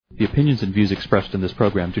The opinions and views expressed in this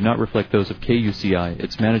program do not reflect those of KUCI,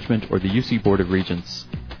 its management, or the UC Board of Regents.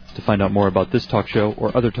 To find out more about this talk show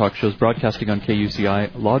or other talk shows broadcasting on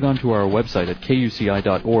KUCI, log on to our website at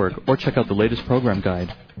kuci.org or check out the latest program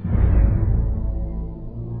guide.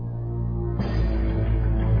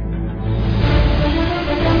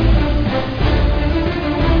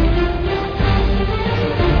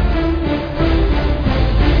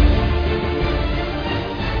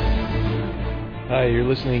 Hi, you're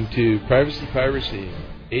listening to Privacy Piracy,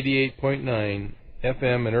 88.9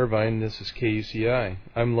 FM in Irvine. This is KUCI.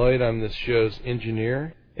 I'm Lloyd. I'm this show's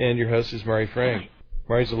engineer, and your host is Mari Frank.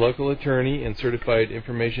 Mari's a local attorney and certified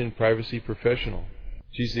information privacy professional.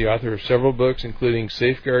 She's the author of several books, including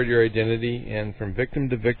Safeguard Your Identity and From Victim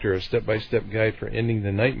to Victor, a step-by-step guide for ending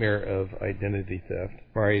the nightmare of identity theft.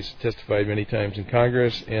 Mari's testified many times in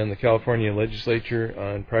Congress and the California legislature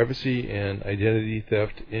on privacy and identity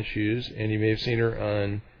theft issues, and you may have seen her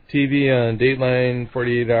on TV on Dateline,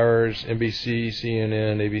 48 Hours, NBC,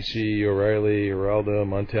 CNN, ABC, O'Reilly, Geraldo,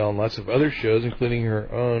 Montel, and lots of other shows, including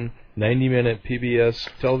her own 90-minute PBS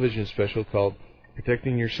television special called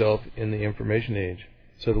Protecting Yourself in the Information Age.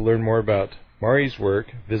 So to learn more about Mari's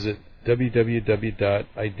work, visit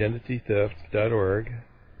www.identitytheft.org.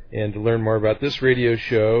 And to learn more about this radio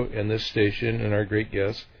show and this station and our great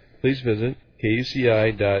guests, please visit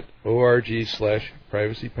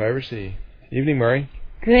kuci.org/privacypiracy. Evening, Mari.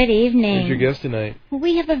 Good evening. Who's your guest tonight? Well,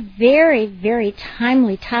 we have a very, very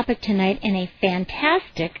timely topic tonight and a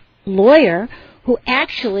fantastic lawyer who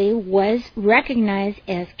actually was recognized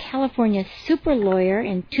as California's super lawyer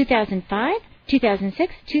in 2005,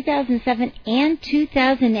 2006, 2007, and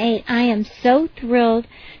 2008. I am so thrilled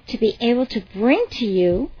to be able to bring to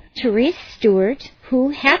you Therese Stewart,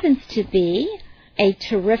 who happens to be a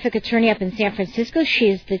terrific attorney up in San Francisco. She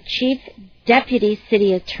is the chief deputy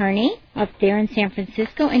city attorney up there in San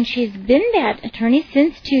Francisco, and she's been that attorney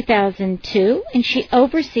since 2002, and she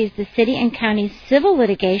oversees the city and county civil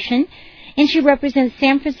litigation, and she represents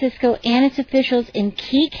San Francisco and its officials in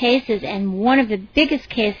key cases, and one of the biggest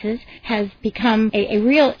cases has become a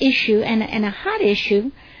real issue and a hot issue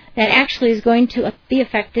that actually is going to be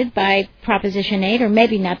affected by Proposition 8, or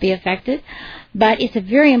maybe not be affected, but it's a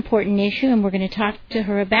very important issue, and we're going to talk to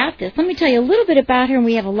her about this. Let me tell you a little bit about her, and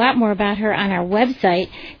we have a lot more about her on our website,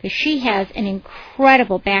 because she has an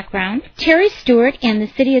incredible background. Terry Stewart and the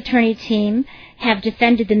city attorney team have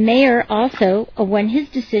defended the mayor also when his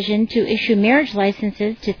decision to issue marriage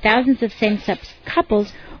licenses to thousands of same-sex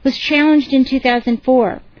couples was challenged in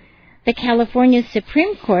 2004. The California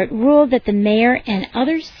Supreme Court ruled that the mayor and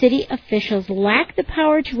other city officials lack the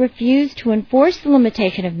power to refuse to enforce the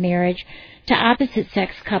limitation of marriage to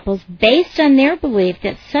opposite-sex couples based on their belief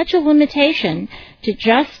that such a limitation to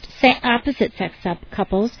just opposite-sex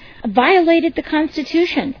couples violated the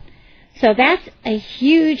Constitution. So that's a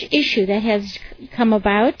huge issue that has come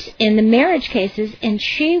about in the marriage cases, and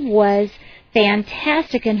she was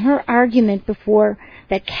fantastic in her argument before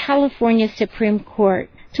the California Supreme Court.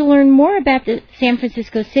 To learn more about the San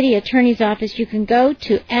Francisco City Attorney's Office, you can go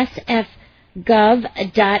to sfgov.org.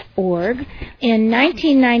 In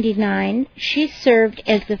 1999, she served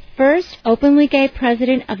as the first openly gay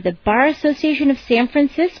president of the Bar Association of San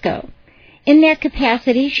Francisco. In that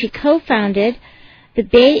capacity, she co-founded the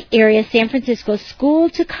Bay Area San Francisco School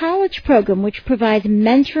to College program, which provides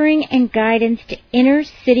mentoring and guidance to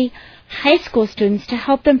inner-city high school students to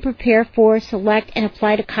help them prepare for, select, and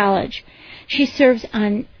apply to college. She serves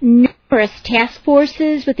on numerous task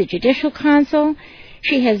forces with the Judicial Council.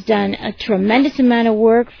 She has done a tremendous amount of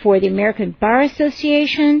work for the American Bar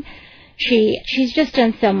Association. She's just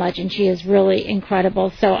done so much, and she is really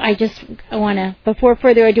incredible. So I want to, before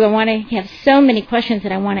further ado, I want to have so many questions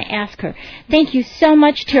that I want to ask her. Thank you so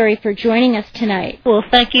much, Terry, for joining us tonight. Well,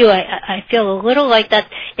 thank you. I feel a little like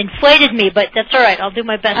that inflated me, but that's all right. I'll do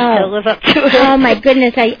my best to live up to it. Oh, my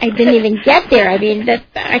goodness. I didn't even get there. I mean,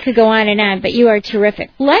 I could go on and on, but you are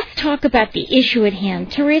terrific. Let's talk about the issue at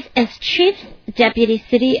hand. Therese, as Chief Deputy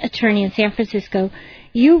City Attorney in San Francisco,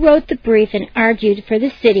 you wrote the brief and argued for the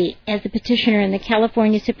city as a petitioner in the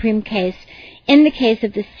California Supreme case in the case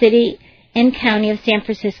of the city and county of San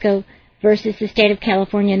Francisco versus the state of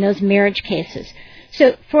California in those marriage cases.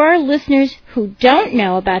 So for our listeners who don't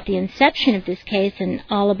know about the inception of this case and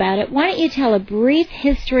all about it, why don't you tell a brief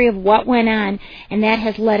history of what went on, and that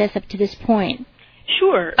has led us up to this point.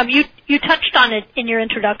 Sure. You touched on it in your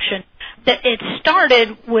introduction. That it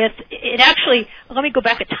started with, let me go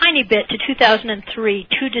back a tiny bit to 2003.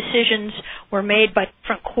 Two decisions were made by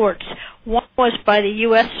different courts. One was by the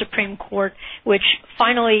U.S. Supreme Court, which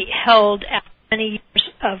finally held, after many years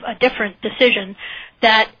of a different decision,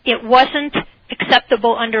 that it wasn't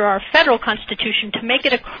acceptable under our federal constitution to make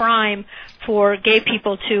it a crime for gay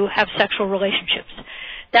people to have sexual relationships.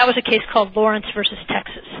 That was a case called Lawrence versus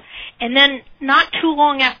Texas. And then not too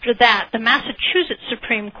long after that, the Massachusetts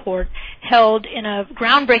Supreme Court held in a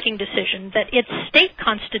groundbreaking decision that its state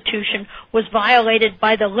constitution was violated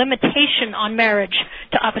by the limitation on marriage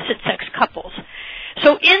to opposite-sex couples.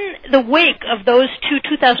 So in the wake of those two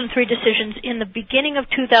 2003 decisions, in the beginning of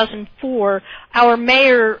 2004, our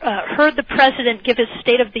mayor heard the president give his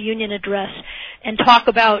State of the Union address and talk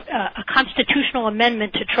about a constitutional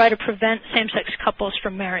amendment to try to prevent same-sex couples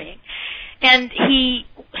from marrying. And he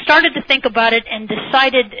started to think about it and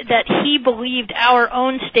decided that he believed our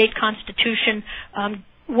own state constitution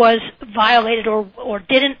was violated or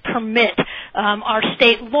didn't permit our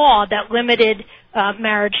state law that limited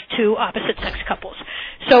marriage to opposite-sex couples.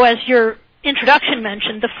 So as your introduction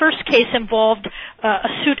mentioned, the first case involved a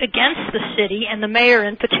suit against the city and the mayor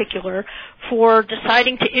in particular for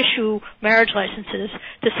deciding to issue marriage licenses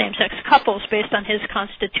to same-sex couples based on his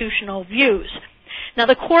constitutional views. Now,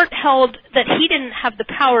 the court held that he didn't have the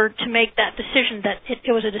power to make that decision, that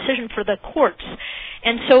it was a decision for the courts.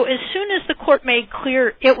 And so as soon as the court made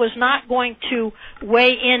clear it was not going to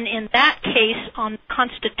weigh in that case on the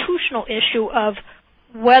constitutional issue of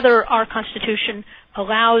whether our Constitution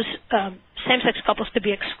allows same-sex couples to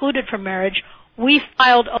be excluded from marriage, we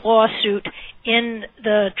filed a lawsuit in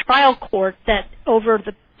the trial court that over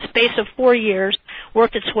the space of 4 years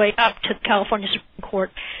worked its way up to the California Supreme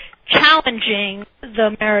Court, challenging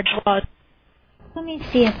the marriage laws. Let me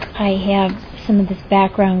see if I have some of this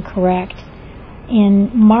background correct.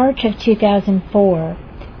 In March of 2004,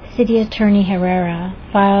 City Attorney Herrera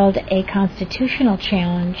filed a constitutional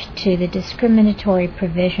challenge to the discriminatory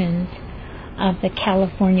provisions of the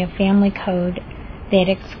California Family Code that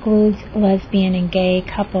excludes lesbian and gay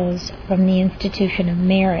couples from the institution of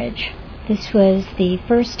marriage. This was the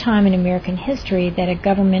first time in American history that a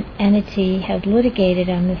government entity has litigated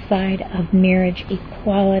on the side of marriage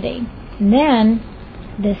equality. And then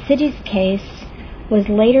the city's case was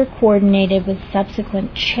later coordinated with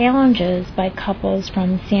subsequent challenges by couples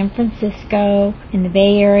from San Francisco, in the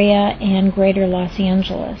Bay Area, and Greater Los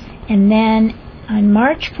Angeles. And then on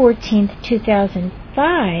March 14,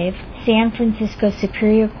 2005, San Francisco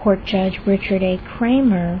Superior Court Judge Richard A.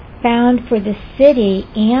 Kramer found for the city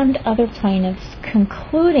and other plaintiffs,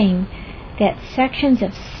 concluding that sections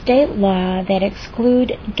of state law that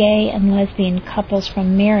exclude gay and lesbian couples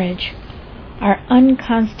from marriage are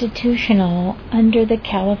unconstitutional under the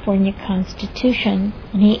California Constitution.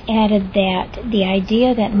 And he added that the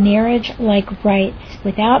idea that marriage-like rights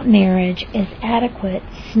without marriage is adequate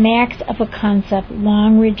smacks of a concept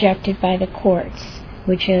long rejected by the courts,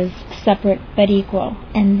 which is separate but equal.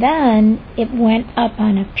 And then it went up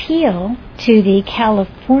on appeal to the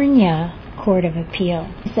California Court of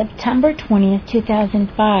Appeal. September 20th,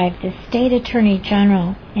 2005, the State Attorney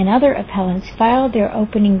General and other appellants filed their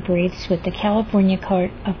opening briefs with the California Court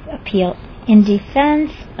of Appeal in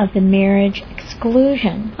defense of the marriage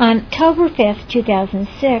exclusion. On October 5th,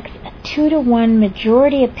 2006, a 2-to-1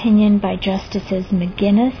 majority opinion by Justices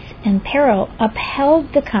McGinnis and Perrow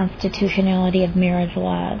upheld the constitutionality of marriage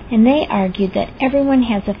laws, and they argued that everyone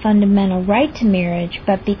has a fundamental right to marriage,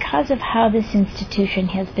 but because of how this institution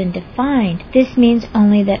has been defined, this means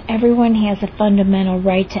only that everyone has a fundamental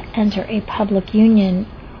right to enter a public union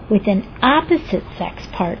with an opposite-sex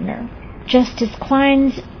partner. Justice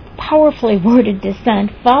Klein's powerfully worded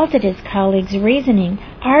dissent faulted his colleagues' reasoning,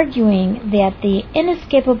 arguing that the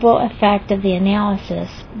inescapable effect of the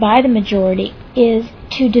analysis by the majority is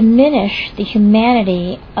to diminish the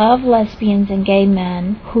humanity of lesbians and gay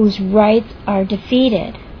men whose rights are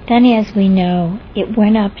defeated. Then, as we know, it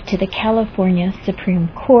went up to the California Supreme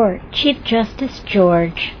Court. Chief Justice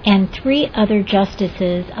George and 3 other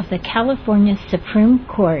justices of the California Supreme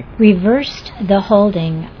Court reversed the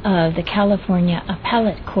holding of the California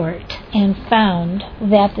Appellate Court and found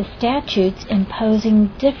that the statutes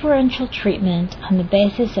imposing differential treatment on the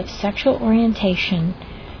basis of sexual orientation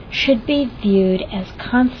should be viewed as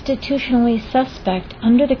constitutionally suspect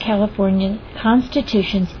under the California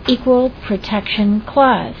Constitution's Equal Protection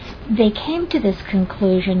Clause. They came to this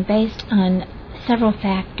conclusion based on several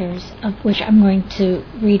factors, of which I'm going to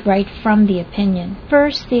read right from the opinion.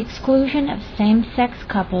 First, the exclusion of same-sex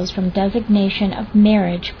couples from designation of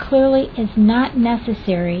marriage clearly is not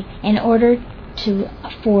necessary in order to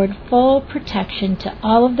afford full protection to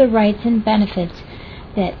all of the rights and benefits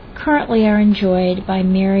that currently are enjoyed by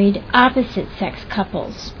married opposite-sex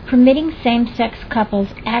couples. Permitting same-sex couples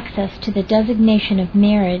access to the designation of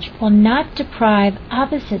marriage will not deprive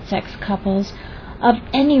opposite-sex couples of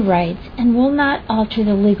any rights and will not alter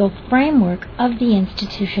the legal framework of the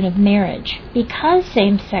institution of marriage. Because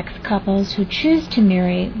same-sex couples who choose to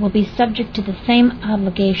marry will be subject to the same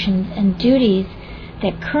obligations and duties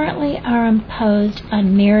that currently are imposed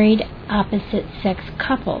on married opposite-sex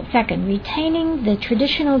couples. Second, retaining the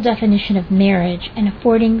traditional definition of marriage and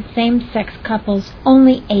affording same-sex couples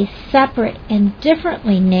only a separate and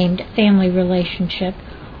differently named family relationship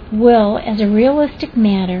will, as a realistic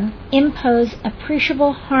matter, impose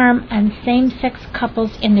appreciable harm on same-sex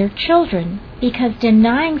couples and their children, because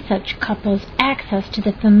denying such couples access to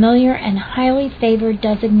the familiar and highly favored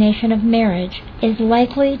designation of marriage is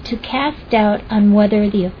likely to cast doubt on whether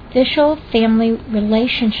the official family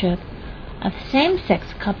relationship of same-sex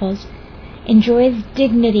couples enjoys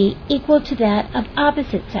dignity equal to that of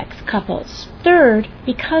opposite-sex couples. Third,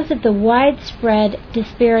 because of the widespread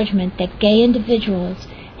disparagement that gay individuals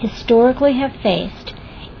historically have faced,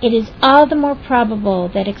 it is all the more probable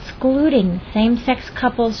that excluding same-sex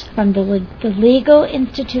couples from the legal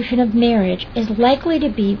institution of marriage is likely to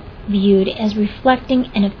be viewed as reflecting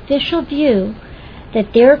an official view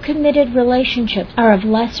that their committed relationships are of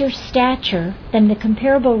lesser stature than the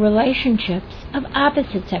comparable relationships of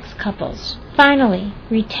opposite-sex couples. Finally,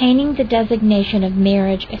 retaining the designation of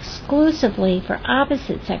marriage exclusively for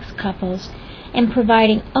opposite-sex couples and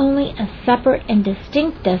providing only a separate and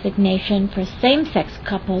distinct designation for same-sex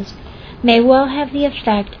couples may well have the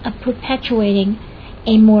effect of perpetuating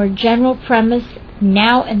a more general premise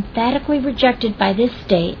now emphatically rejected by this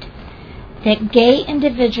state, that gay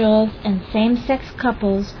individuals and same-sex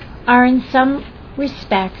couples are in some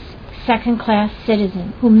respects second-class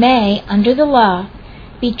citizens who may, under the law,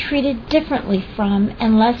 be treated differently from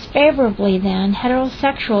and less favorably than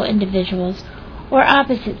heterosexual individuals or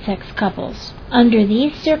opposite-sex couples. Under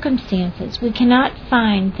these circumstances, we cannot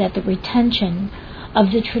find that the retention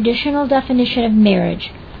of the traditional definition of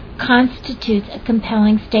marriage constitutes a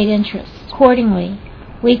compelling state interest. Accordingly,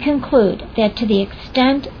 we conclude that to the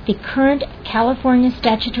extent the current California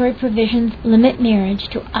statutory provisions limit marriage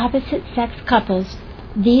to opposite-sex couples,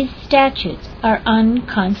 these statutes are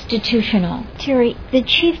unconstitutional. Terry, the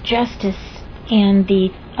Chief Justice and the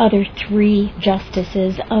other 3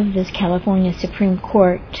 justices of this California Supreme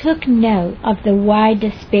Court took note of the wide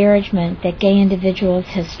disparagement that gay individuals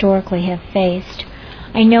historically have faced.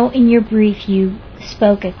 I know in your brief you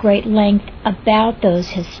spoke at great length about those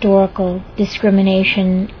historical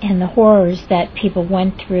discrimination and the horrors that people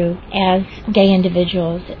went through as gay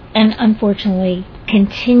individuals and unfortunately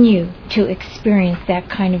continue to experience that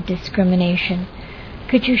kind of discrimination.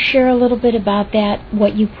 Could you share a little bit about that,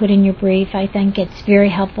 what you put in your brief? I think it's very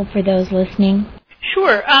helpful for those listening.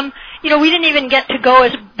 Sure. We didn't even get to go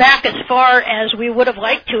back as far as we would have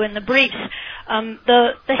liked to in the briefs.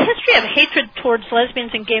 The history of hatred towards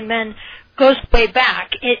lesbians and gay men goes way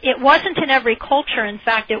back. It wasn't in every culture. In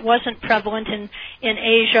fact, it wasn't prevalent in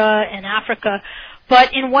Asia and Africa.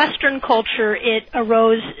 But in Western culture, it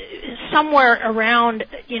arose somewhere around,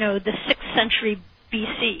 the 6th century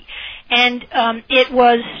BC. And it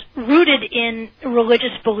was rooted in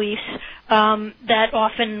religious beliefs that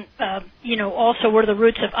often, also were the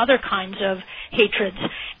roots of other kinds of hatreds.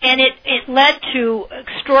 And it led to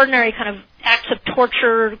extraordinary kind of acts of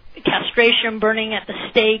torture, castration, burning at the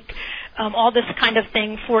stake, all this kind of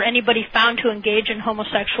thing for anybody found to engage in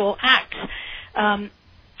homosexual acts.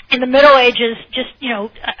 In the Middle Ages,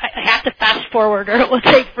 I have to fast forward or it will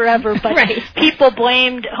take forever, but right. People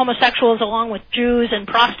blamed homosexuals along with Jews and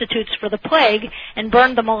prostitutes for the plague and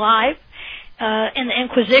burned them alive. In the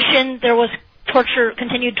Inquisition, there was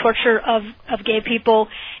continued torture of gay people,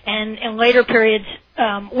 and in later periods,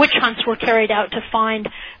 witch hunts were carried out to find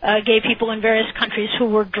gay people in various countries who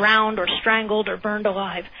were drowned or strangled or burned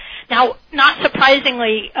alive. Now, not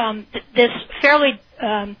surprisingly, this fairly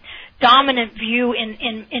dominant view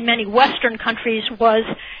in many Western countries was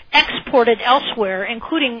exported elsewhere,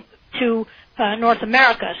 including to North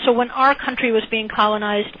America. So when our country was being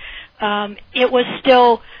colonized, it was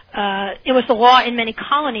the law in many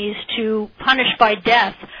colonies to punish by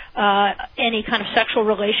death any kind of sexual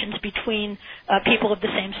relations between people of the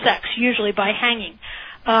same sex, usually by hanging.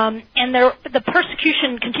 And the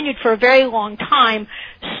persecution continued for a very long time.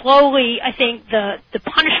 Slowly, I think the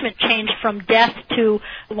punishment changed from death to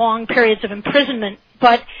long periods of imprisonment,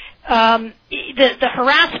 but the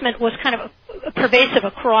harassment was kind of pervasive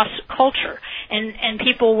across culture, and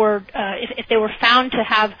people were, if they were found to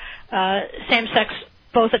have same-sex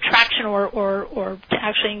both attraction or to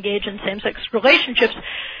actually engage in same-sex relationships,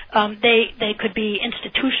 they could be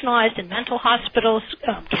institutionalized in mental hospitals,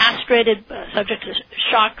 castrated, subject to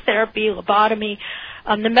shock therapy, lobotomy,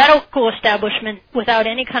 The medical establishment, without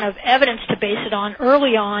any kind of evidence to base it on,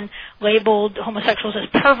 early on labeled homosexuals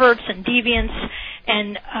as perverts and deviants,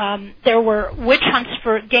 and there were witch hunts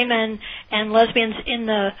for gay men and lesbians in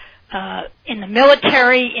the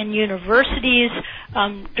military, in universities.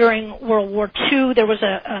 During World War II, there was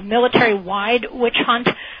a military-wide witch hunt,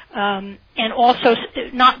 and also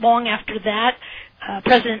not long after that,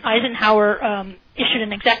 President Eisenhower issued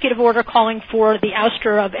an executive order calling for the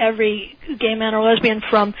ouster of every gay man or lesbian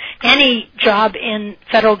from any job in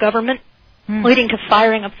federal government, leading to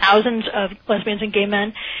firing of thousands of lesbians and gay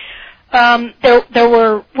men. There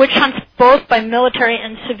were witch hunts both by military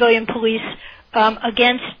and civilian police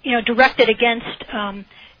directed against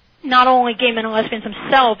not only gay men and lesbians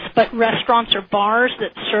themselves, but restaurants or bars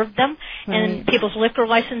that served them, and people's liquor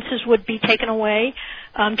licenses would be taken away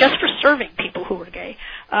just for serving people who were gay.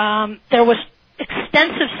 There was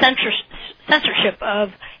extensive censorship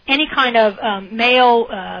of any kind of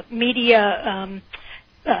male media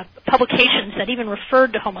publications that even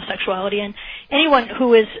referred to homosexuality, and anyone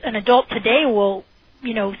who is an adult today will,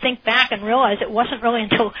 think back and realize it wasn't really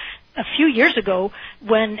until a few years ago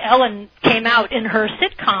when Ellen came out in her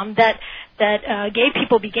sitcom that gay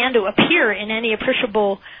people began to appear in any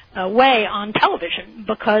appreciable way on television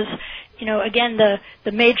because, again,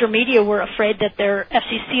 the major media were afraid that their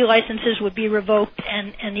FCC licenses would be revoked,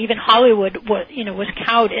 and even Hollywood was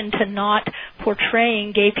cowed into not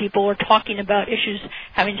portraying gay people or talking about issues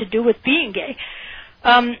having to do with being gay.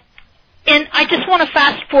 And I just want to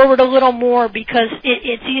fast forward a little more because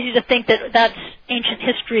it's easy to think that that's ancient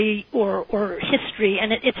history or history,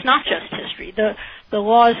 and it's not just history. The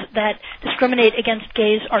laws that discriminate against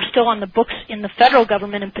gays are still on the books in the federal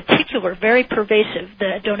government in particular, very pervasive.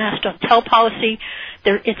 The Don't Ask, Don't Tell policy,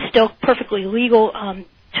 it's still perfectly legal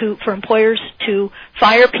for employers to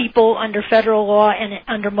fire people under federal law and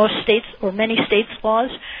under most states or many states'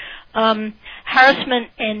 laws.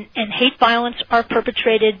 Harassment and hate violence are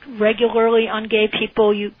perpetrated regularly on gay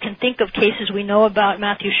people. You can think of cases we know about: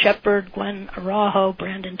 Matthew Shepard, Gwen Araujo,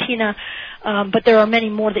 Brandon Tina, but there are many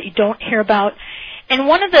more that you don't hear about. And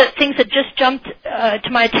one of the things that just jumped to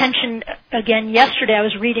my attention again yesterday, I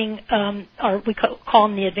was reading, we call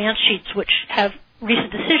them the advance sheets, which have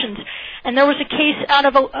recent decisions, and there was a case out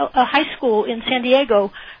of a high school in San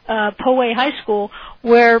Diego, Poway High School,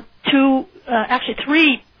 where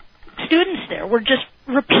three students there were just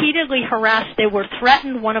repeatedly harassed. They were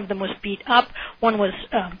threatened. One of them was beat up. One was,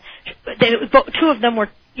 two of them were,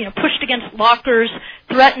 pushed against lockers,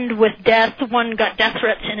 threatened with death. One got death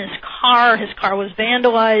threats in his car. His car was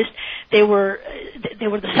vandalized. They were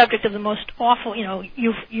the subject of the most awful,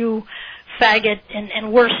 you faggot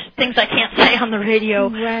and worse things I can't say on the radio.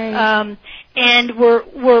 Right. And were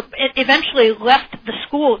eventually left the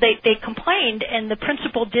school. They complained, and the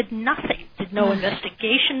principal did nothing. Did no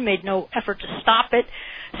investigation, made no effort to stop it.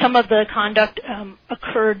 Some of the conduct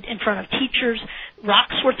occurred in front of teachers.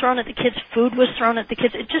 Rocks were thrown at the kids. Food was thrown at the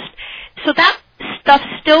kids. So that stuff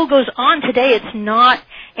still goes on today. It's not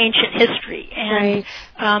ancient history, and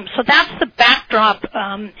so that's the backdrop,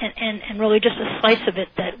 and really just a slice of it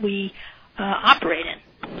that we operate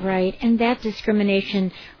in. Right, and that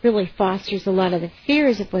discrimination really fosters a lot of the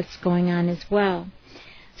fears of what's going on as well.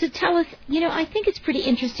 So tell us, I think it's pretty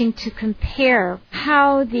interesting to compare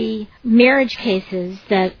how the marriage cases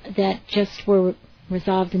that just were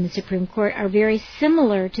resolved in the Supreme Court are very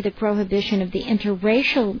similar to the prohibition of the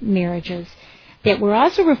interracial marriages that were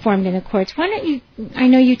also reformed in the courts. Why don't you, I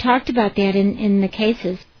know you talked about that in the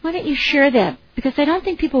cases, why don't you share that? Because I don't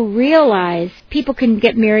think people realize people can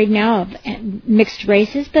get married now of mixed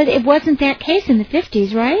races, but it wasn't that case in the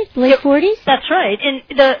 50s, right? Late 40s? That's right. And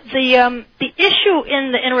the issue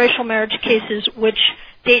in the interracial marriage cases, which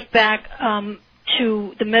date back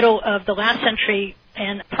to the middle of the last century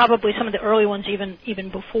and probably some of the early ones even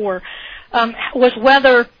before, was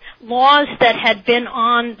whether laws that had been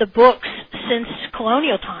on the books since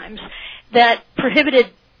colonial times that prohibited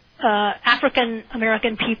African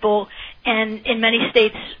American people and in many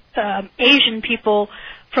states Asian people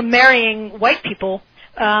from marrying white people,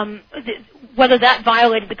 whether that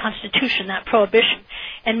violated the Constitution, that prohibition.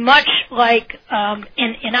 And much like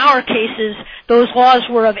in our cases, those laws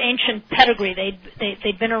were of ancient pedigree.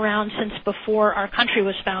 They'd been around since before our country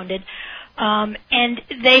was founded, and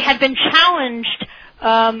they had been challenged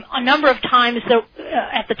a number of times.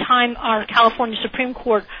 At the time, our California Supreme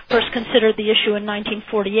Court first considered the issue in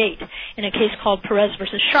 1948 in a case called Perez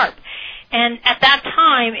versus Sharp. And at that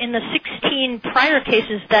time, in the 16 prior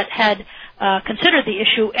cases that had considered the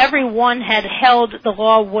issue, every one had held the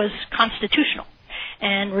law was constitutional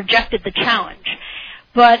and rejected the challenge.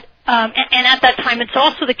 And at that time, it's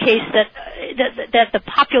also the case that the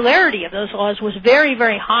popularity of those laws was very,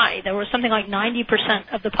 very high. There was something like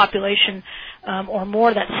 90% of the population or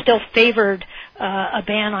more that still favored a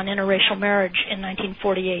ban on interracial marriage in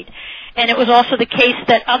 1948. And it was also the case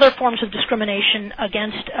that other forms of discrimination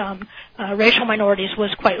against racial minorities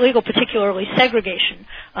was quite legal, particularly segregation.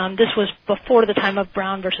 This was before the time of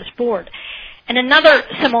Brown versus Ford. And another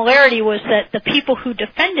similarity was that the people who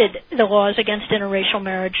defended the laws against interracial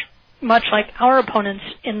marriage, much like our opponents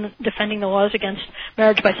in defending the laws against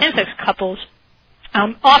marriage by same-sex couples,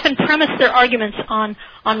 often premised their arguments on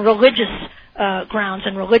religious grounds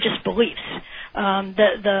and religious beliefs.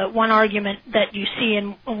 The one argument that you see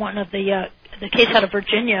in one of the case out of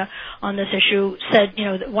Virginia on this issue said,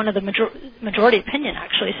 one of the majority opinion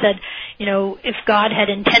actually said, if God had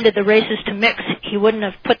intended the races to mix, he wouldn't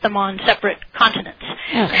have put them on separate continents.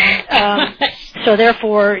 So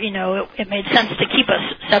therefore, it made sense to keep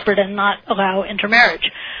us separate and not allow intermarriage.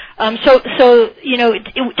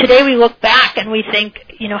 Today we look back and we think,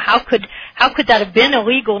 how could that have been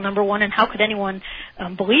illegal, number one, and how could anyone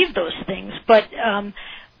believe those things? But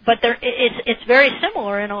it's very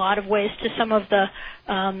similar in a lot of ways to some of the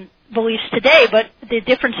beliefs today. But the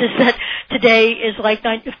difference is that today is like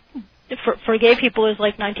for gay people is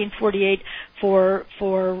like 1948 for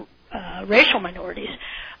racial minorities,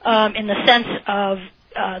 in the sense of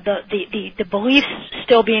the beliefs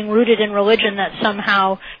still being rooted in religion that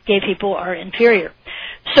somehow gay people are inferior.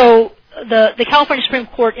 So the California Supreme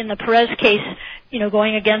Court in the Perez case,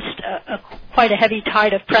 going against quite a heavy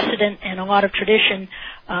tide of precedent and a lot of tradition,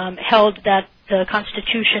 held that the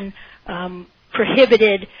Constitution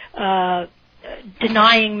prohibited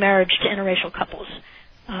denying marriage to interracial couples.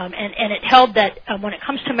 And it held that when it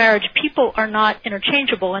comes to marriage, people are not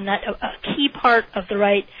interchangeable, and that a key part of the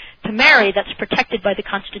right to marry that's protected by the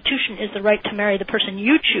Constitution is the right to marry the person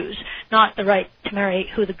you choose, not the right to marry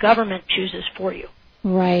who the government chooses for you.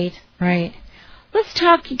 Right. Let's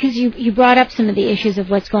talk, because you brought up some of the issues of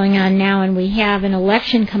what's going on now, and we have an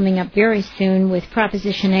election coming up very soon with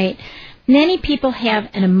Proposition 8. Many people have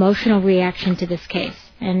an emotional reaction to this case,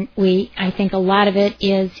 and I think a lot of it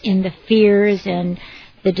is in the fears and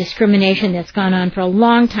the discrimination that's gone on for a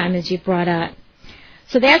long time, as you've brought up.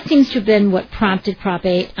 So that seems to have been what prompted Prop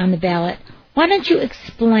 8 on the ballot. Why don't you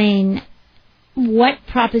explain what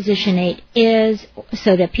Proposition 8 is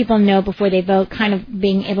so that people know before they vote, kind of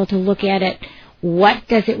being able to look at it, what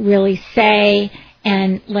does it really say,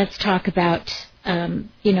 and let's talk about, a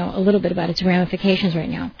little bit about its ramifications right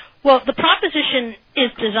now. Well, the proposition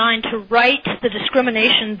is designed to right the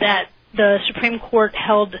discrimination that the Supreme Court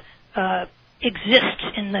held exists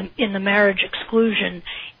in the marriage exclusion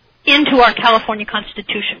into our California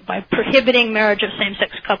Constitution by prohibiting marriage of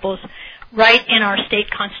same-sex couples right in our state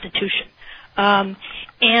Constitution.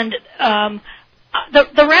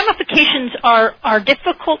 The ramifications are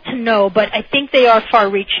difficult to know, but I think they are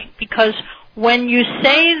far-reaching, because when you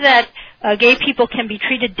say that gay people can be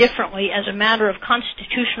treated differently as a matter of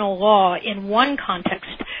constitutional law in one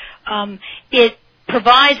context, it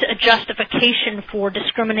provides a justification for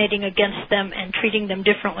discriminating against them and treating them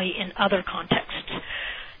differently in other contexts.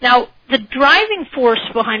 Now, the driving force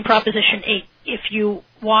behind Proposition 8, if you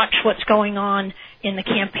watch what's going on in the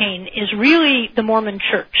campaign, is really the Mormon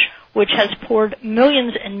Church, which has poured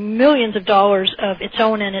millions and millions of dollars of its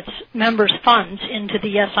own and its members' funds into the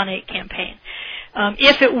Yes on 8 campaign.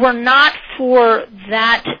 If it were not for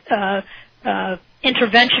that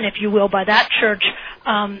intervention, if you will, by that church,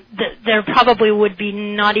 there probably would be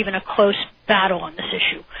not even a close battle on this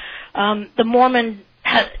issue. The Mormon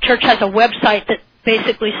Church has a website that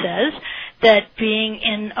basically says that being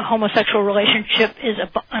in a homosexual relationship is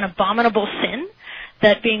an abominable sin,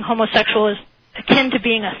 that being homosexual is akin to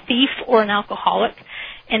being a thief or an alcoholic,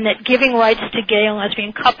 and that giving rights to gay and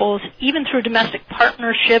lesbian couples, even through domestic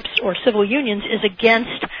partnerships or civil unions, is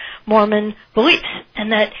against Mormon beliefs,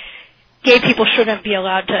 and that gay people shouldn't be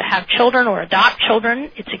allowed to have children or adopt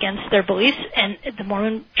children. It's against their beliefs and the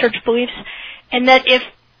Mormon Church beliefs, and that if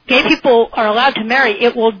gay people are allowed to marry,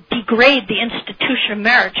 it will degrade the institution of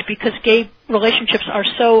marriage because gay relationships are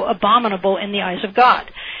so abominable in the eyes of God.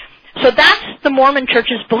 So that's the Mormon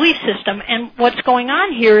Church's belief system, and what's going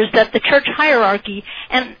on here is that the church hierarchy,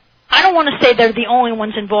 and I don't want to say they're the only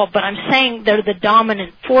ones involved, but I'm saying they're the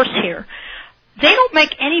dominant force here. They don't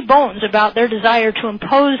make any bones about their desire to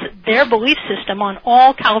impose their belief system on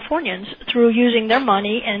all Californians through using their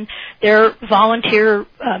money and their volunteer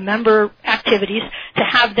member activities to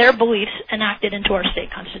have their beliefs enacted into our state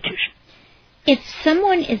constitution. If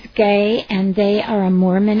someone is gay and they are a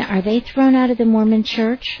Mormon, are they thrown out of the Mormon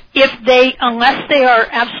church? Unless they are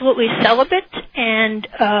absolutely celibate and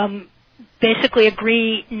basically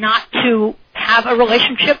agree not to have a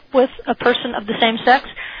relationship with a person of the same sex,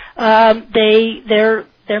 their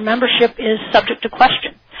membership is subject to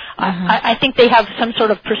question. I think they have some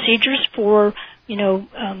sort of procedures for,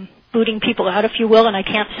 booting people out, if you will, and I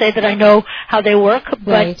can't say that I know how they work,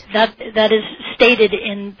 but that is stated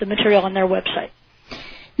in the material on their website.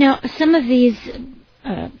 Now, some of these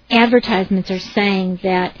advertisements are saying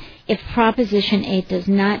that if Proposition 8 does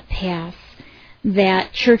not pass,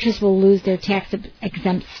 that churches will lose their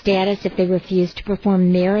tax-exempt status if they refuse to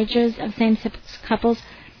perform marriages of same-sex couples.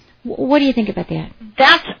 What do you think about that?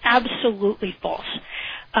 That's absolutely false.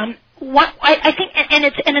 What I think, and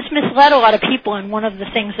it's misled a lot of people. And one of the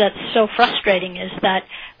things that's so frustrating is that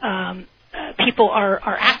people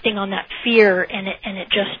are acting on that fear, and it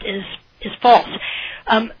just is false.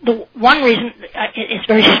 The one reason it's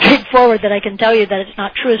very straightforward that I can tell you that it's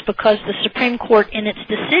not true is because the Supreme Court, in its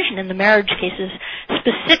decision in the marriage cases,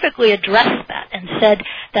 specifically addressed that and said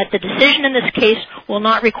that the decision in this case will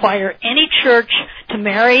not require any church to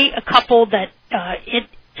marry a couple that its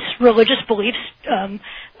religious beliefs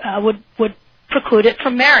would preclude it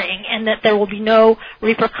from marrying, and that there will be no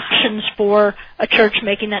repercussions for a church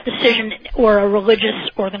making that decision or a religious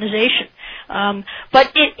organization.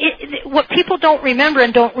 But what people don't remember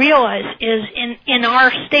and don't realize is in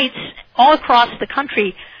our states all across the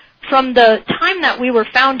country, from the time that we were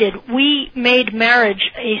founded, we made marriage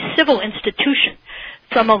a civil institution.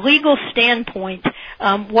 From a legal standpoint,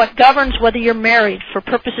 what governs whether you're married for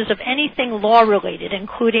purposes of anything law-related,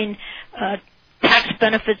 including tax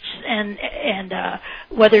benefits and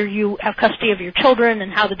whether you have custody of your children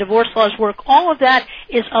and how the divorce laws work, all of that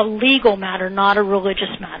is a legal matter, not a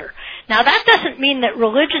religious matter. Now, that doesn't mean that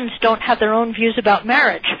religions don't have their own views about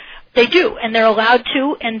marriage. They do, and they're allowed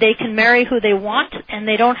to, and they can marry who they want, and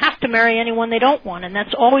they don't have to marry anyone they don't want, and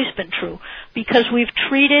that's always been true, because we've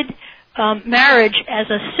treated marriage as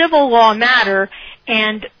a civil law matter,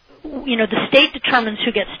 and the state determines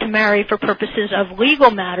who gets to marry for purposes of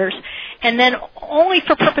legal matters, and then only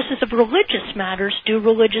for purposes of religious matters do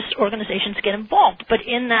religious organizations get involved. But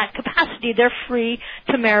in that capacity, they're free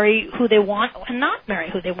to marry who they want and not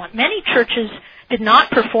marry who they want. Many churches did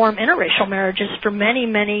not perform interracial marriages for many,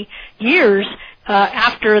 many years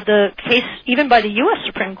after the case, even by the U.S.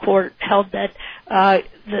 Supreme Court, held that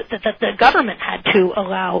that the government had to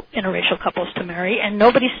allow interracial couples to marry, and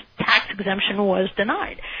nobody's tax exemption was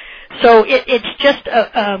denied. So it's just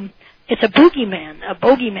it's a bogeyman.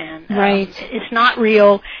 Right. It's not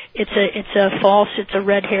real. It's a false. It's a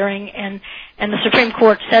red herring, and the Supreme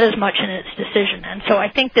Court said as much in its decision. And so I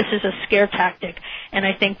think this is a scare tactic, and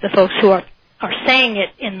I think the folks who are saying it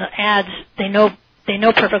in the ads, they know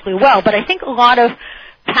perfectly well. But I think a lot of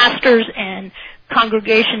pastors and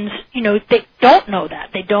congregations, they don't know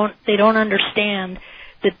that. They don't understand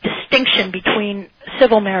the distinction between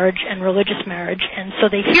civil marriage and religious marriage, and so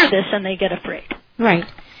they hear this and they get afraid. Right.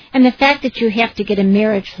 And the fact that you have to get a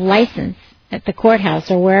marriage license at the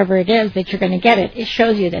courthouse or wherever it is that you're going to get it, it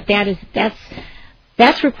shows you that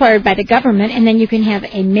that's required by the government, and then you can have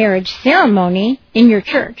a marriage ceremony in your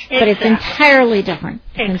church. Exactly. But it's entirely different.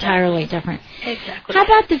 Exactly. Entirely different. Exactly. How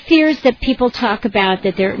about the fears that people talk about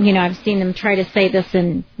that they're, I've seen them try to say this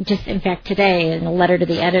in fact today in a letter to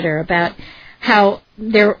the editor about how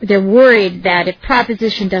they're worried that if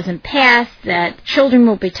Proposition doesn't pass, that children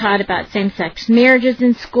will be taught about same-sex marriages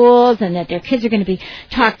in schools and that their kids are going to be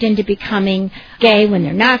talked into becoming gay when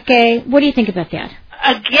they're not gay. What do you think about that?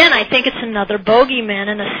 Again, I think it's another bogeyman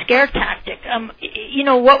and a scare tactic.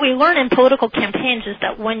 What we learn in political campaigns is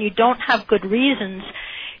that when you don't have good reasons,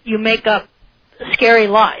 you make up scary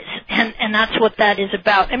lies, and that's what that is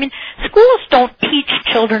about. I mean, schools don't teach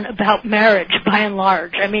children about marriage by and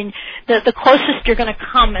large. I mean, the closest you're going to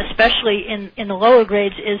come, especially in the lower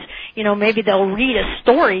grades, is maybe they'll read a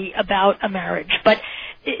story about a marriage, but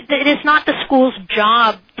it is not the school's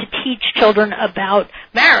job to teach children about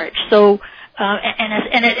marriage. So,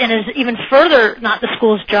 and it is even further not the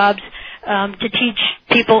school's jobs to teach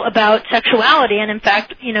people about sexuality. And in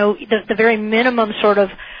fact, the very minimum sort of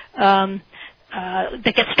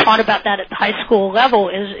that gets taught about that at the high school level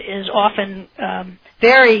is often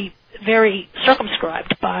very, very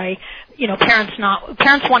circumscribed by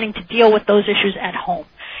parents wanting to deal with those issues at home.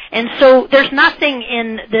 And so there's nothing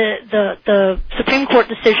in the Supreme Court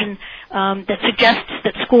decision that suggests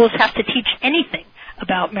that schools have to teach anything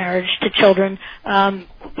about marriage to children, any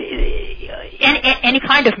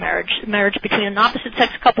kind of marriage between an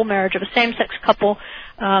opposite-sex couple, marriage of a same-sex couple.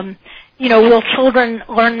 will children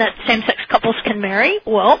learn that same-sex couples can marry?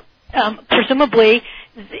 Well, presumably,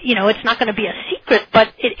 it's not going to be a secret,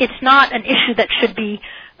 but it's not an issue that should be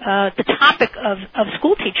the topic of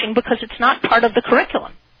school teaching because it's not part of the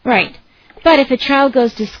curriculum. Right. But if a child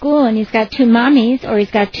goes to school and he's got two mommies or he's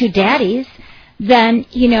got two daddies, then,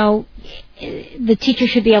 the teacher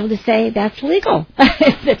should be able to say that's legal.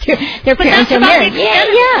 That their parents are married.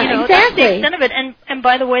 Yeah, exactly. That's the extent of it. And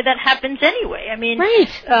by the way, that happens anyway. I mean, right.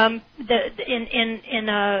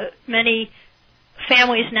 In many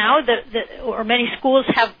families now, or many schools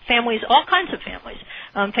have families, all kinds of families.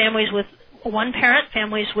 Families with one parent,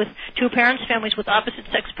 families with two parents, families with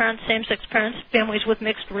opposite-sex parents, same-sex parents, families with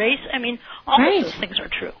mixed race. I mean, all of those things are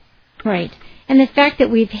true. Right. And the fact that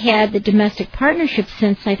we've had the domestic partnership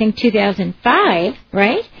since, I think, 2005,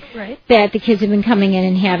 right? Right. That the kids have been coming in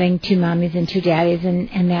and having two mommies and two daddies,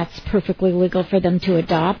 and that's perfectly legal for them to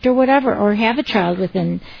adopt or whatever, or have a child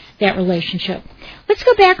within that relationship. Let's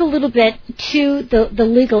go back a little bit to the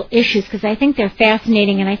legal issues, because I think they're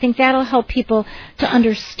fascinating, and I think that'll help people to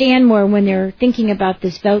understand more when they're thinking about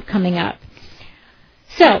this vote coming up.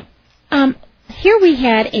 So, here we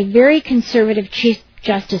had a very conservative Chief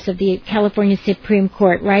Justice of the California Supreme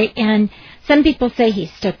Court, right? And some people say he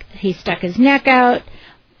stuck his neck out.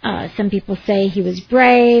 Some people say he was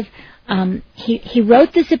brave. He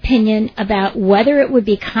wrote this opinion about whether it would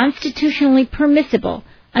be constitutionally permissible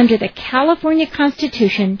under the California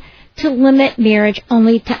Constitution to limit marriage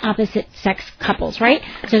only to opposite-sex couples, right?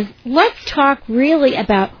 So let's talk really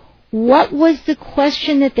about what was the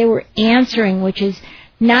question that they were answering, which is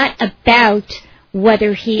not about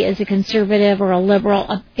whether he is a conservative or a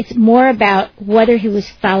liberal. It's more about whether he was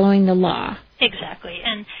following the law. Exactly.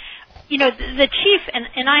 And, the chief,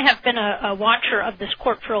 and I have been a watcher of this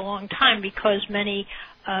court for a long time because many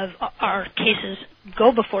of our cases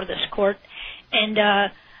go before this court. And,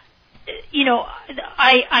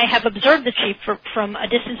 I have observed the chief from a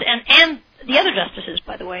distance and the other justices,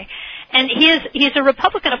 by the way. And he's a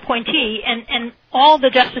Republican appointee, and all the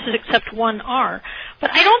justices except one are.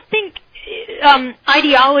 But I don't think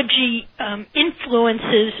ideology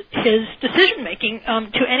influences his decision-making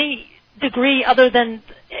to any degree other than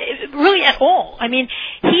really at all. I mean,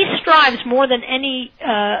 he strives more than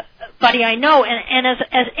anybody I know, and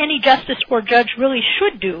as any justice or judge really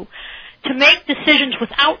should do, to make decisions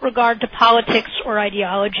without regard to politics or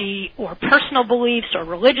ideology or personal beliefs or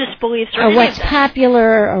religious beliefs or what's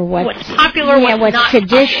popular or what's popular, what's not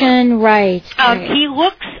tradition, popular. Right. He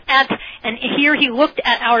looks at, and here he looked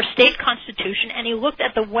at our state constitution, and he looked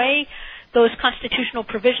at the way those constitutional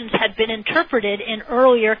provisions had been interpreted in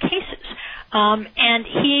earlier cases. And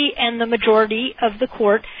he and the majority of the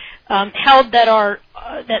court held that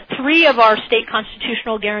that three of our state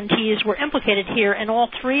constitutional guarantees were implicated here, and all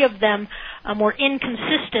three of them were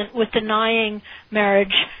inconsistent with denying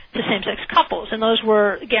marriage to same-sex couples. And those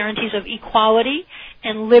were guarantees of equality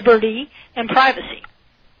and liberty and privacy.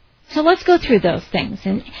 So let's go through those things.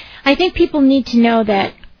 And I think people need to know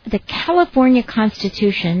that the California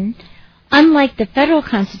Constitution, unlike the federal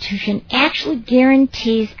Constitution, actually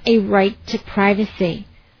guarantees a right to privacy,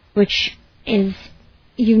 which is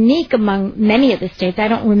unique among many of the states. I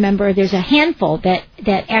don't remember. There's a handful that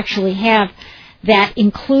actually have that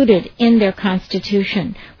included in their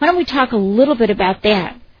Constitution. Why don't we talk a little bit about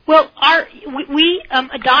that? Well, we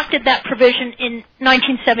adopted that provision in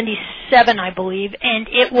 1977, I believe, and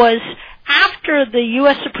it was after the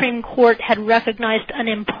U.S. Supreme Court had recognized an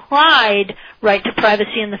implied right to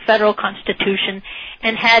privacy in the federal Constitution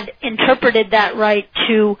and had interpreted that right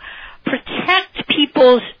to protect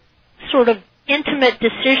people's sort of intimate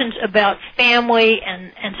decisions about family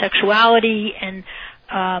and sexuality and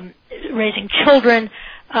raising children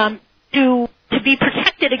to be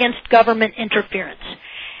protected against government interference.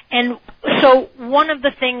 And so one of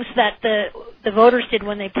the things that the voters did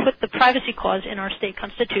when they put the privacy clause in our state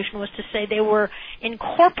constitution was to say they were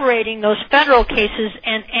incorporating those federal cases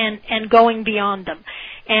and going beyond them.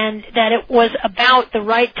 And that it was about the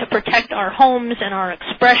right to protect our homes and our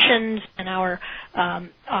expressions and our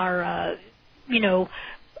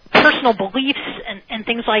personal beliefs and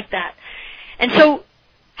things like that. And so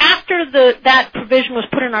after that provision was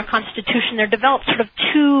put in our Constitution, there developed sort of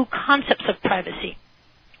two concepts of privacy.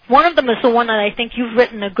 One of them is the one that I think you've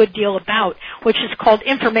written a good deal about, which is called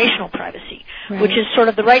informational privacy, right, which is sort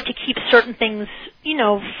of the right to keep certain things,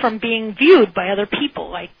 from being viewed by other people,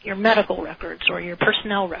 like your medical records or your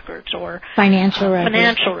personnel records or financial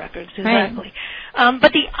records, exactly. Right.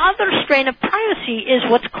 But the other strain of privacy is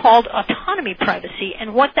what's called autonomy privacy,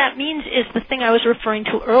 and what that means is the thing I was referring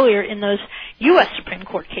to earlier in those U.S. Supreme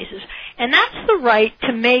Court cases, and that's the right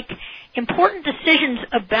to make important decisions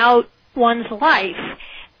about one's life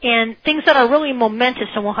and things that are really momentous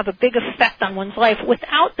and will have a big effect on one's life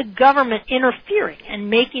without the government interfering and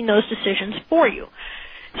making those decisions for you.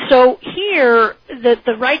 So here,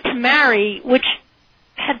 the right to marry, which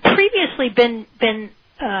had previously been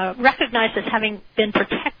recognized as having been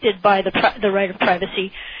protected by the right of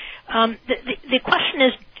privacy, the question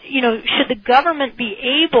is, should the government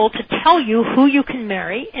be able to tell you who you can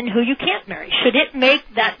marry and who you can't marry? Should it make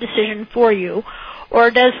that decision for you? Or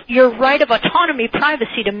does your right of autonomy,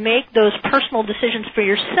 privacy, to make those personal decisions for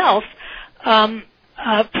yourself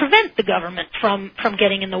prevent the government from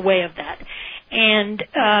getting in the way of that? And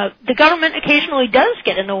the government occasionally does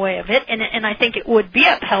get in the way of it, and I think it would be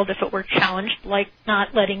upheld if it were challenged, like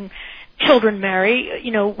not letting children marry,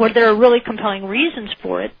 where there are really compelling reasons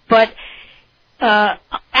for it. But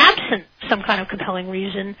absent some kind of compelling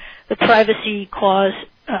reason, the privacy clause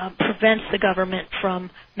prevents the government from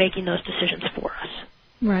making those decisions for us.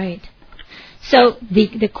 Right. So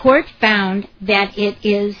the court found that it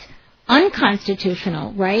is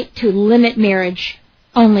unconstitutional, right, to limit marriage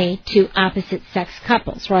only to opposite-sex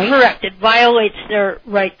couples, right? Correct. It violates their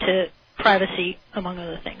right to privacy, among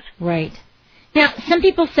other things. Right. Now, some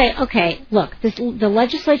people say, okay, look, the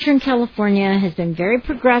legislature in California has been very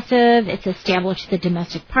progressive. It's established the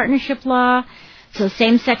domestic partnership law, so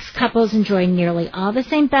same-sex couples enjoy nearly all the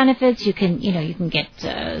same benefits. You can get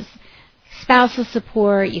spousal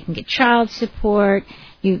support, you can get child support.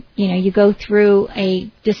 You go through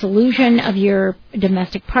a dissolution of your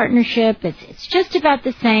domestic partnership. It's just about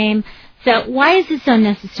the same. So why is it so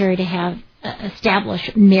necessary to have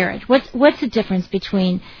established marriage? What's the difference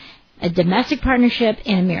between a domestic partnership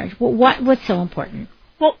and a marriage? What's so important?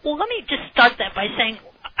 Well, let me just start that by saying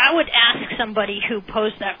I would ask somebody who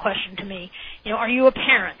posed that question to me, are you a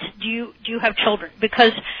parent? Do you have children?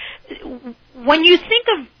 Because when you think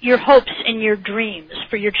of your hopes and your dreams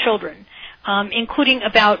for your children, including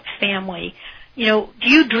about family, do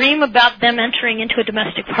you dream about them entering into a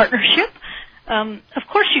domestic partnership? Of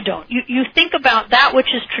course you don't. You think about that which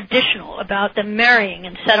is traditional, about them marrying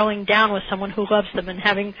and settling down with someone who loves them and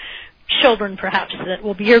having children, perhaps, that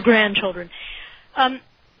will be your grandchildren.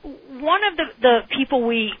 One of the people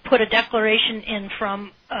we put a declaration in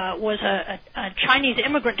from was a Chinese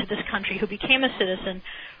immigrant to this country who became a citizen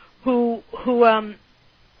who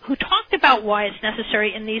talked about why it's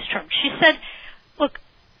necessary in these terms. She said, look,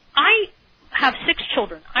 I have 6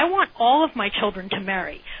 children. I want all of my children to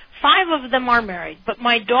marry. 5 of them are married, but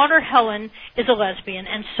my daughter Helen is a lesbian,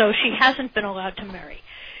 and so she hasn't been allowed to marry.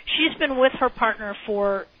 She's been with her partner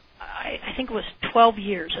for, I think it was 12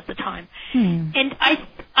 years at the time. And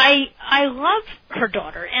I love her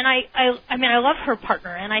daughter, and I love her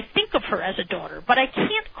partner, and I think of her as a daughter, but I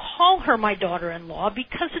can't call her my daughter-in-law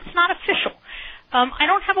because it's not official. I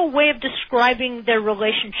don't have a way of describing their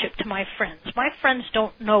relationship to my friends. My friends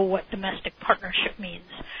don't know what domestic partnership means.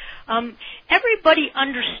 Everybody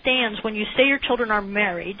understands when you say your children are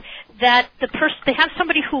married that they have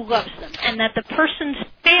somebody who loves them, and that the person's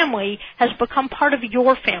family has become part of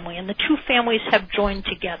your family, and the two families have joined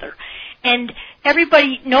together. And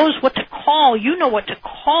everybody knows what to call. You know what to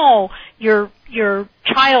call your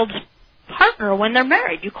child's partner when they're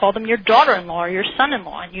married. You call them your daughter-in-law or your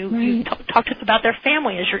son-in-law, and you talk about their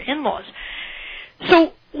family as your in-laws.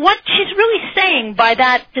 So what she's really saying by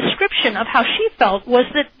that description of how she felt was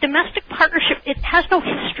that domestic partnership, it has no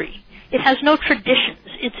history. It has no traditions.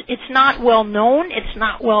 It's not well known. It's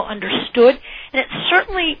not well understood. And it's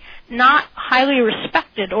certainly not highly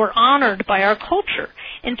respected or honored by our culture.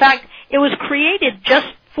 In fact, it was created just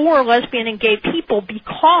for lesbian and gay people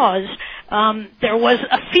because there was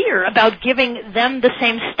a fear about giving them the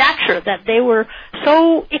same stature, that they were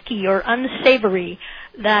so icky or unsavory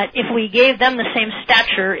that if we gave them the same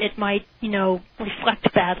stature, it might,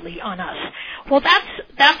 reflect badly on us. Well,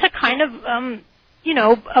 that's a kind of,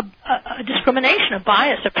 a discrimination, a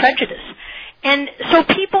bias, a prejudice. And so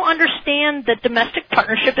people understand that domestic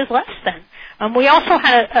partnership is less than. We also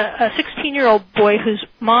had a 16-year-old boy whose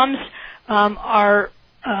moms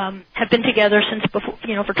have been together since before,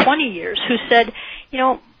 for 20 years, who said,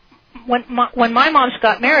 when my moms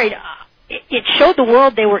got married, it showed the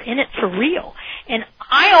world they were in it for real. And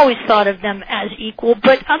I always thought of them as equal,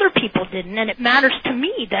 but other people didn't. And it matters to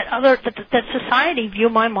me that society view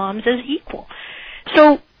my moms as equal.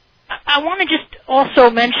 So I want to just also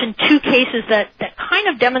mention 2 cases that kind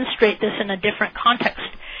of demonstrate this in a different context.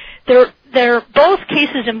 They're both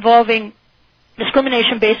cases involving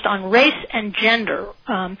discrimination based on race and gender.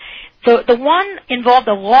 The one involved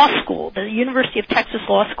a law school, the University of Texas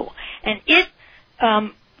Law School, and it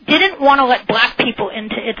didn't want to let black people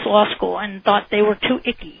into its law school and thought they were too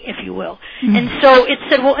icky, if you will. Mm-hmm. And so it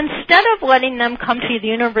said, well, instead of letting them come to the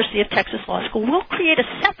University of Texas Law School, we'll create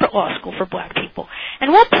a separate law school for black people.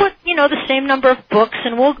 And we'll put, the same number of books,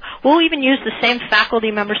 and we'll even use the same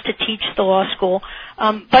faculty members to teach the law school,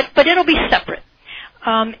 but it'll be separate.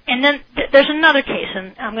 And then there's another case,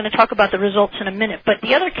 and I'm going to talk about the results in a minute, but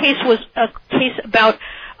the other case was a case about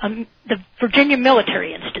the Virginia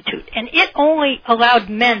Military Institute, and it only allowed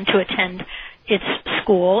men to attend its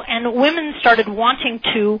school, and women started wanting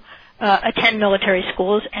to attend military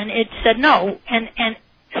schools, and it said no. And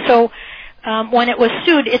so when it was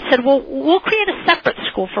sued, it said, well, we'll create a separate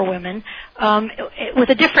school for women with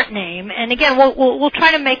a different name, and again, we'll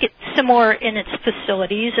try to make it similar in its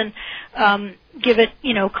facilities and give it,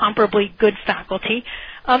 comparably good faculty.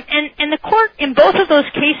 And the court in both of those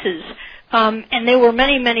cases, and they were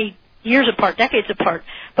many, many years apart, decades apart,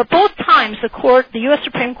 but both times the U.S.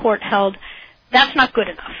 Supreme Court held that's not good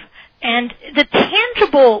enough. And the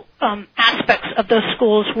tangible aspects of those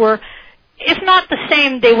schools were, if not the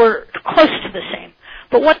same, they were close to the same.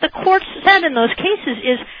 But what the court said in those cases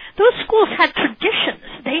is those schools had traditions.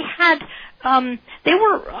 They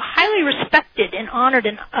were highly respected and honored.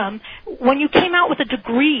 And when you came out with a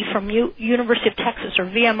degree from University of Texas or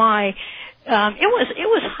VMI, it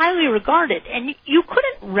was highly regarded, and you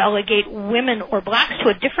couldn't relegate women or blacks to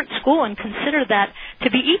a different school and consider that to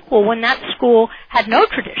be equal when that school had no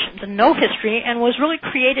traditions and no history and was really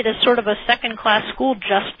created as sort of a second-class school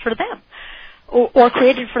just for them, or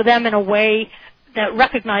created for them in a way that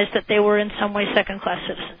recognized that they were in some way second-class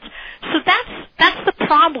citizens. So that's the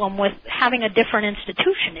problem with having a different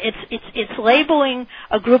institution. It's labeling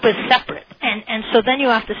a group as separate, and so then you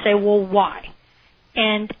have to say, well, why?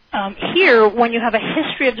 And here, when you have a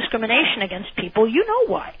history of discrimination against people, you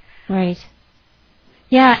know why. Right.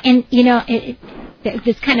 Yeah, and,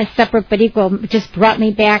 this kind of separate but equal just brought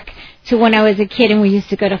me back to when I was a kid and we used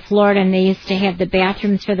to go to Florida and they used to have the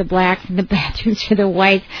bathrooms for the blacks and the bathrooms for the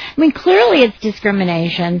whites. I mean, clearly it's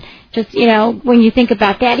discrimination. Just, when you think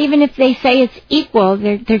about that, even if they say it's equal,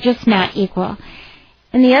 they're just not equal.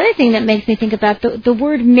 And the other thing that makes me think about the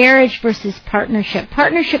word marriage versus partnership.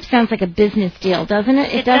 Partnership sounds like a business deal, doesn't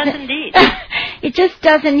it? It does indeed. It just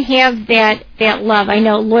doesn't have that love. I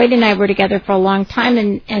know Lloyd and I were together for a long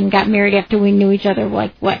time and got married after we knew each other,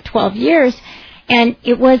 12 years. And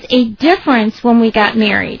it was a difference when we got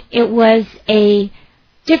married. It was a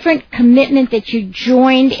different commitment that you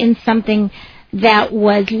joined in something that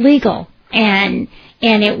was legal. And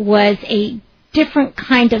it was a different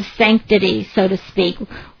kind of sanctity, so to speak,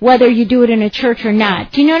 whether you do it in a church or not.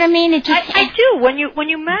 Do you know what I mean? I do. When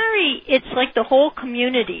you marry, it's like the whole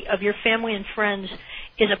community of your family and friends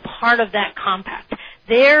is a part of that compact.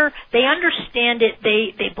 They understand it,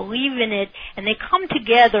 they believe in it, and they come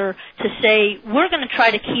together to say, we're going to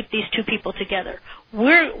try to keep these two people together.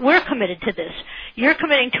 We're committed to this. You're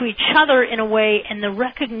committing to each other in a way, and the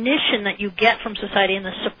recognition that you get from society and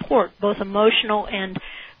the support, both emotional and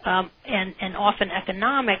often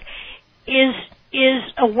economic, is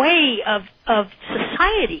a way of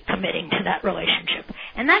society committing to that relationship.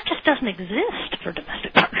 And that just doesn't exist for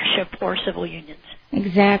domestic partnership or civil unions.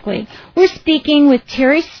 Exactly. We're speaking with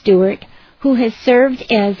Terry Stewart, who has served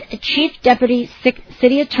as Chief Deputy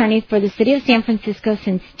City Attorney for the City of San Francisco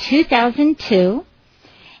since 2002.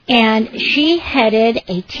 And she headed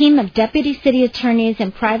a team of deputy city attorneys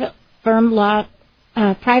and private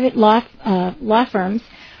law firms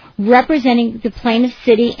representing the plaintiff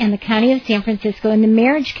city and the county of San Francisco in the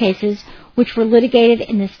marriage cases which were litigated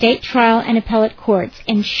in the state trial and appellate courts.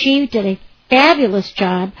 And she did a fabulous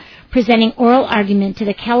job presenting oral argument to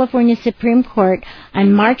the California Supreme Court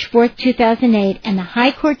on March 4th, 2008, and the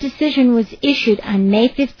High Court decision was issued on May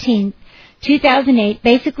 15th, 2008,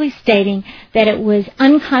 basically stating that it was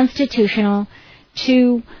unconstitutional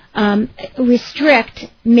to restrict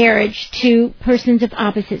marriage to persons of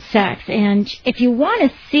opposite sex. And if you want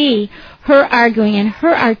to see her arguing and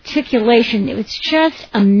her articulation, it was just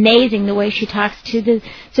amazing the way she talks to the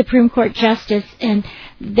Supreme Court justice. And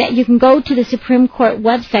that you can go to the Supreme Court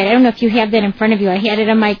website. I don't know if you have that in front of you. I had it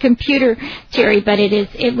on my computer, Terry, but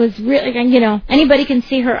it was really, anybody can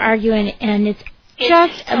see her arguing, and it's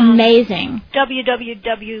just amazing.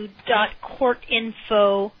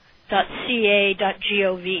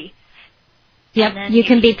 www.courtinfo.ca.gov. Yep, you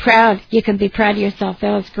can be proud. You can be proud of yourself.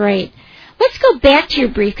 That was great. Let's go back to your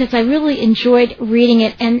brief because I really enjoyed reading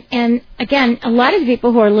it. And again, a lot of the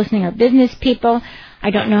people who are listening are business people. I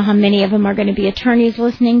don't know how many of them are going to be attorneys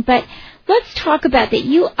listening, but let's talk about that.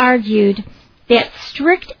 You argued that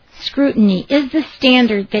strict scrutiny is the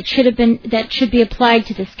standard that should be applied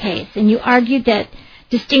to this case, and you argued that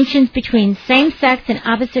distinctions between same-sex and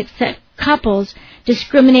opposite-sex couples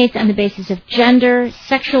discriminates on the basis of gender,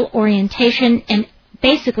 sexual orientation, and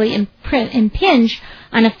basically impinge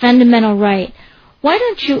on a fundamental right. Why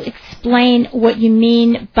don't you explain what you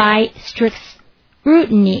mean by strict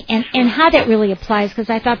scrutiny and how that really applies, because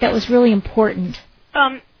I thought that was really important.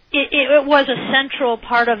 It was a central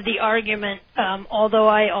part of the argument, although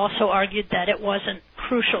I also argued that it wasn't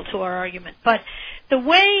crucial to our argument. But the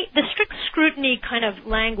way the strict scrutiny kind of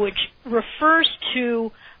language refers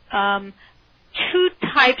to two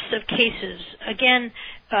types of cases, again,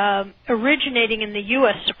 originating in the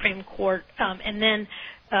U.S. Supreme Court and then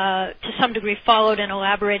to some degree followed and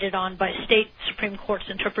elaborated on by state Supreme Courts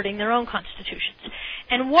interpreting their own constitutions.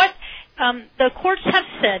 And what the courts have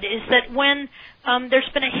said is that when there's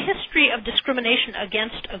been a history of discrimination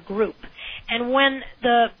against a group, and when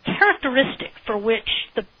the characteristic for which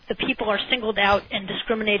the people are singled out and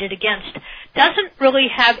discriminated against doesn't really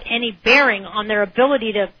have any bearing on their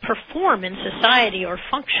ability to perform in society or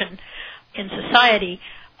function in society,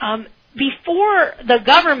 before the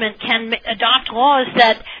government can adopt laws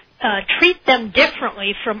that treat them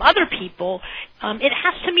differently from other people, it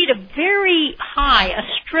has to meet a very high, a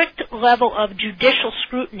strict level of judicial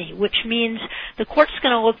scrutiny, which means the court's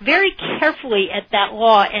going to look very carefully at that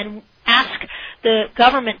law and ask the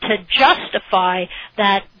government to justify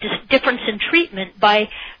that difference in treatment by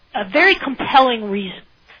a very compelling reason.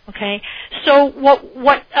 Okay, so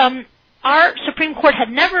what our Supreme Court had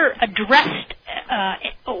never addressed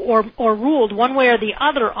or ruled one way or the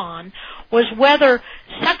other on was whether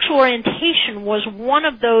sexual orientation was one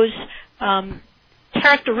of those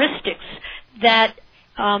characteristics that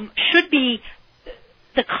should be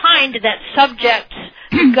the kind that subjects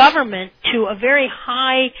government to a very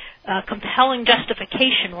high, compelling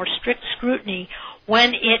justification or strict scrutiny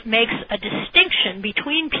when it makes a distinction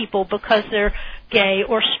between people because they're gay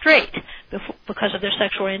or straight because of their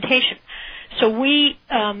sexual orientation. So we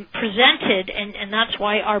presented, and that's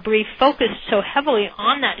why our brief focused so heavily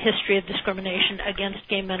on that history of discrimination against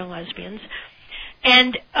gay men and lesbians,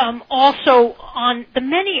 and also on the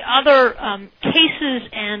many other cases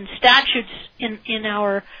and statutes in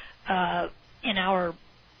our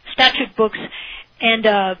statute books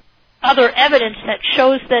and other evidence that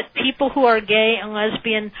shows that people who are gay and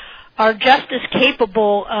lesbian are just as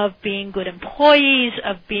capable of being good employees,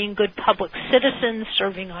 of being good public citizens,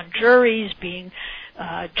 serving on juries, being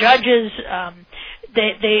judges.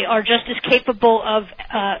 They are just as capable of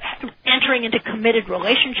entering into committed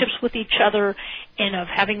relationships with each other and of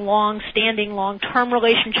having long-standing, long-term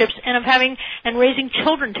relationships and of having and raising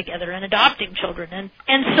children together and adopting children.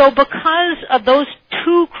 And so because of those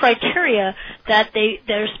two criteria that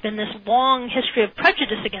there's been this long history of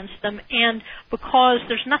prejudice against them, and because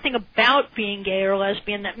there's nothing about being gay or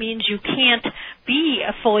lesbian that means you can't be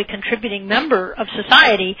a fully contributing member of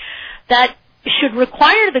society, that should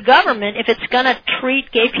require the government, if it's going to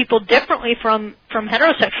treat gay people differently from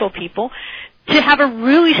heterosexual people, to have a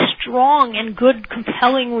really strong and good,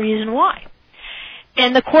 compelling reason why.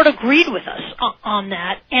 And the court agreed with us on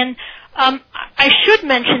that. And I should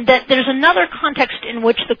mention that there's another context in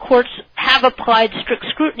which the courts have applied strict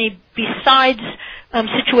scrutiny besides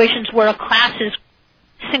situations where a class is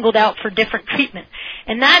singled out for different treatment.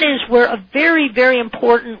 And that is where a very, very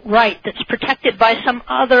important right that's protected by some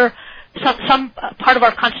part of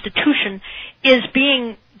our Constitution is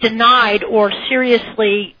being denied or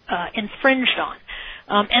seriously infringed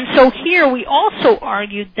on. And so here we also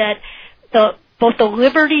argued that both the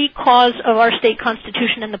liberty clause of our state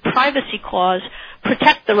constitution and the privacy clause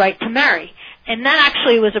protect the right to marry. And that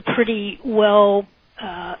actually was a pretty well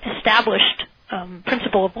established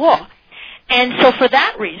principle of law. And so for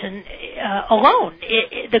that reason alone,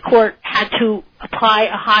 the court had to apply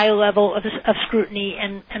a high level of scrutiny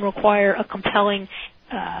and require a compelling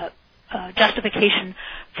justification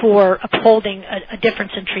for upholding a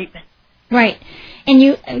difference in treatment. Right.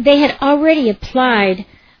 And they had already applied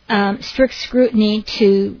strict scrutiny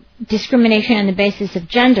to discrimination on the basis of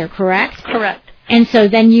gender, correct? Correct. And so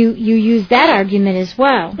then you used that argument as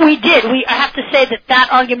well. We did. I have to say that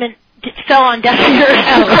argument fell on deaf ears.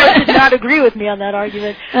 The court did not agree with me on that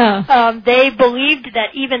argument. Oh. They believed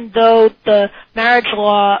that even though the marriage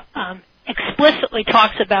law explicitly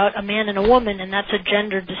talks about a man and a woman, and that's a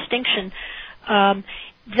gender distinction,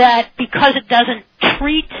 that because it doesn't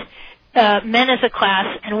treat men as a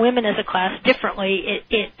class and women as a class differently,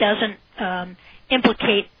 it doesn't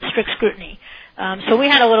implicate strict scrutiny. So we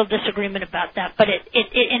had a little disagreement about that, but it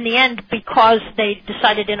in the end, because they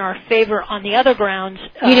decided in our favor on the other grounds,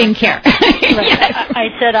 you didn't care. I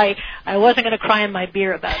said I wasn't going to cry in my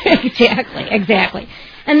beer about it. Exactly.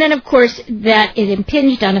 And then, of course, that it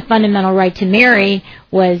impinged on a fundamental right to marry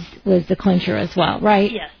was the clincher as well,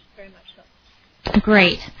 right? Yes, very much so.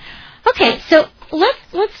 Great. Okay, so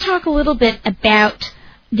let's talk a little bit about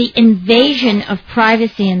the invasion of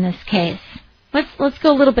privacy in this case. Let's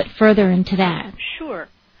go a little bit further into that. Sure.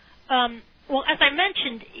 Well, as I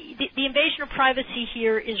mentioned, the invasion of privacy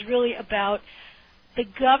here is really about the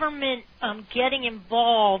government getting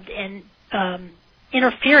involved and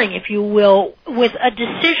interfering, if you will, with a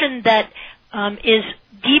decision that is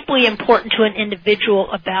deeply important to an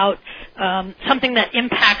individual about something that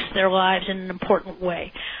impacts their lives in an important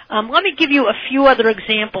way. Let me give you a few other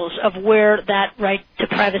examples of where that right to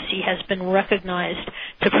privacy has been recognized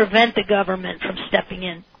to prevent the government from stepping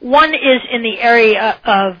in. One is in the area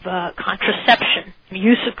of contraception,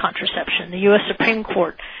 use of contraception. The U.S. Supreme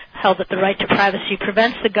Court held that the right to privacy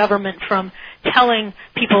prevents the government from telling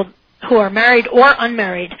people who are married or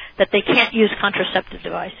unmarried that they can't use contraceptive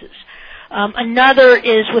devices. Another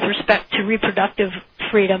is with respect to reproductive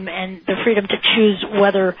freedom and the freedom to choose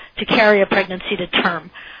whether to carry a pregnancy to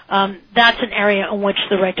term. That's an area in which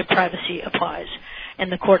the right to privacy applies,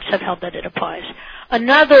 and the courts have held that it applies.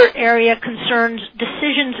 Another area concerns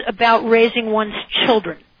decisions about raising one's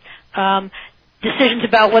children, decisions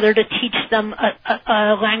about whether to teach them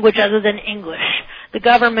a language other than English. The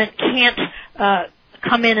government can't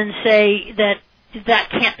come in and say that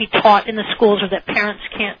can't be taught in the schools or that parents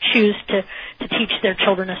can't choose to teach their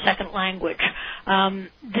children a second language.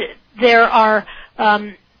 There are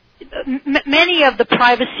many of the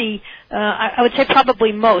privacy, I would say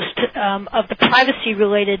probably most, of the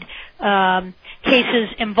privacy-related cases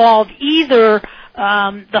involve either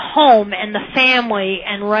the home and the family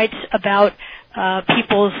and rights about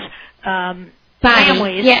people's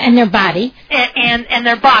families. Yeah, and their body. And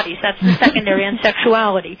their bodies. That's the secondary, and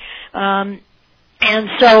sexuality. And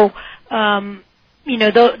so,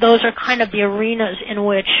 those are kind of the arenas in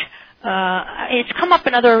which it's come up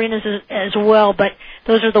in other arenas as well, but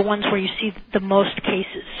those are the ones where you see the most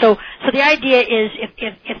cases. So the idea is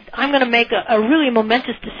if I'm going to make a really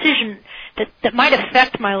momentous decision that might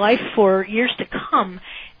affect my life for years to come,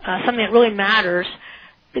 something that really matters,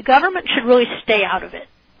 the government should really stay out of it.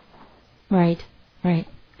 Right.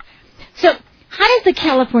 So how does the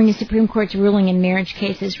California Supreme Court's ruling in marriage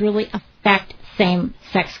cases really affect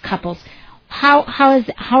same-sex couples? How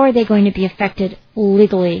are they going to be affected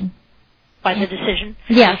legally? By the decision?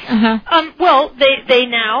 Yes. Well, they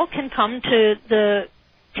now can come to the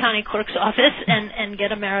county clerk's office and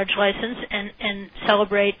get a marriage license and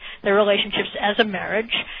celebrate their relationships as a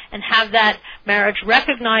marriage and have that marriage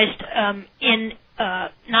recognized in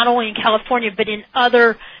not only in California but in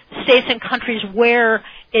other states and countries where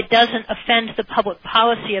it doesn't offend the public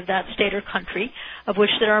policy of that state or country, of which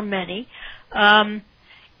there are many. Are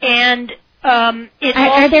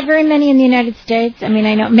there very many in the United States? I mean,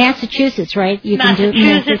 I know Massachusetts, right? You can do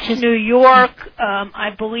Massachusetts, New York, I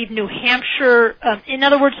believe New Hampshire. In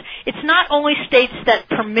other words, it's not only states that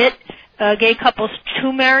permit gay couples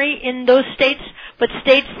to marry in those states, but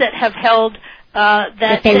states that have held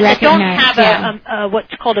that don't have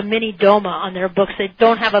what's called a mini DOMA on their books. They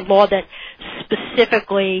don't have a law that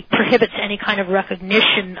specifically prohibits any kind of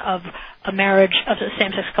recognition of a marriage of a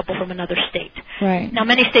same-sex couple from another state. Right. Now,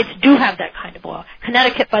 many states do have that kind of law.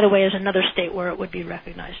 Connecticut, by the way, is another state where it would be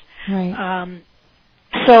recognized. Right. And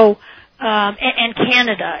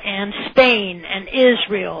Canada and Spain and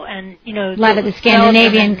Israel and a lot of the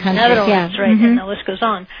Scandinavian countries, Netherlands, right, and the list goes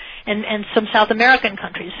on, and some South American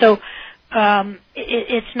countries. So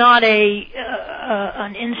it's not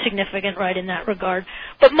an insignificant right in that regard.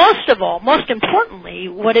 But most importantly,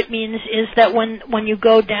 what it means is that when you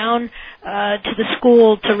go down to the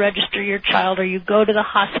school to register your child, or you go to the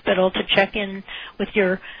hospital to check in with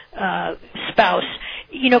your spouse,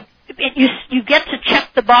 you get to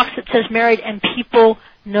check the box that says married, and people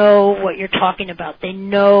know what you're talking about. They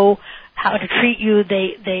know how to treat you.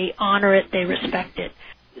 They honor it. They respect it.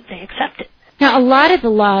 They accept it. Now, a lot of the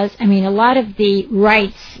laws, a lot of the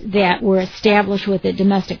rights that were established with the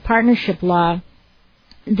domestic partnership law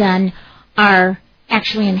then are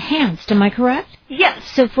actually enhanced. Am I correct? Yes.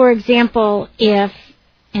 So, for example, and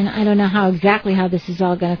I don't know exactly how this is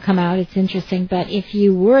all going to come out, it's interesting, but if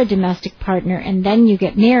you were a domestic partner and then you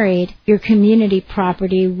get married, your community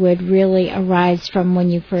property would really arise from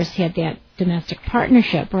when you first had that domestic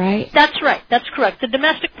partnership, right? That's right. That's correct. The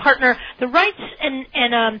domestic partner, the rights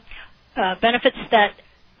and benefits that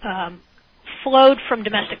flowed from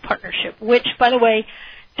domestic partnership, which, by the way,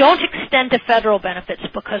 don't extend to federal benefits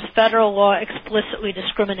because federal law explicitly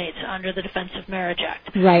discriminates under the Defense of Marriage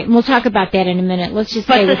Act. Right, and we'll talk about that in a minute. Let's just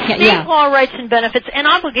say the state law rights and benefits and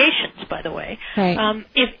obligations, by the way, right.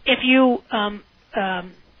 If you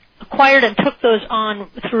acquired and took those on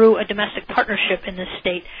through a domestic partnership in this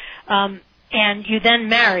state, and you then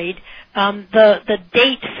married, the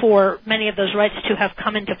date for many of those rights to have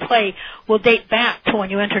come into play will date back to when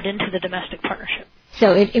you entered into the domestic partnership.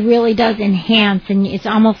 So it really does enhance, and it's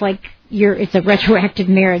almost like it's a retroactive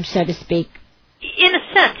marriage, so to speak. In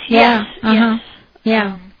a sense, yes.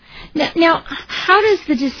 Yeah. Now, how does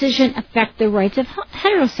the decision affect the rights of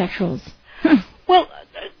heterosexuals? Well,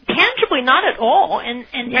 tangibly, not at all, and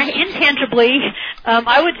right. Intangibly,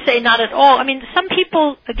 I would say not at all. I mean, some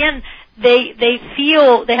people, again, they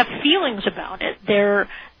have feelings about it.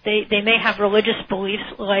 They may have religious beliefs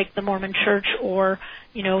like the Mormon Church or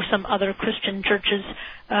some other Christian churches,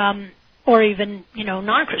 or even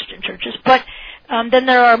non-Christian churches. But then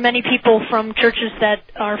there are many people from churches that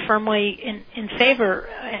are firmly in favor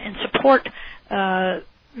and support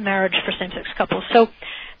marriage for same-sex couples. So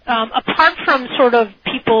apart from sort of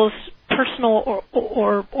people's personal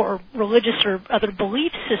or religious or other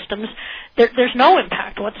belief systems, there's no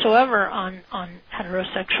impact whatsoever on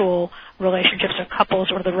heterosexual relationships or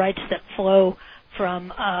couples or the rights that flow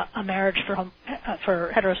from a marriage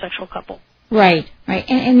for heterosexual couple. Right.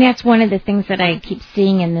 And that's one of the things that I keep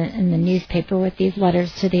seeing in the newspaper with these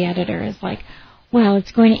letters to the editor is like, well,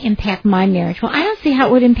 it's going to impact my marriage. Well, I don't see how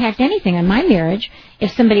it would impact anything on my marriage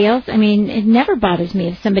if somebody else, it never bothers me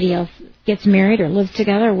if somebody else gets married or lives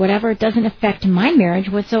together or whatever. It doesn't affect my marriage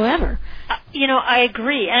whatsoever. I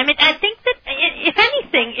agree. I mean, I think that if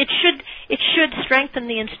anything, it should strengthen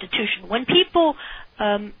the institution. When people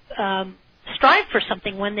strive for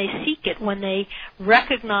something, when they seek it, when they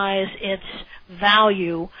recognize its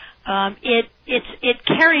value, it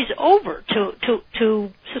carries over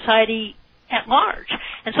to society at large.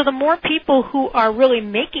 And so the more people who are really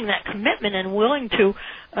making that commitment and willing to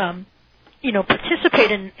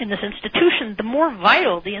participate in this institution, the more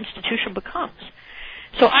vital the institution becomes.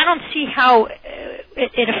 So I don't see how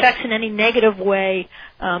it affects in any negative way,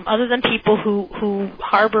 other than people who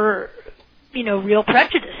harbor real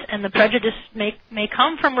prejudice, and the prejudice may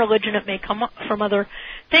come from religion, it may come from other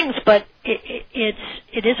things, but it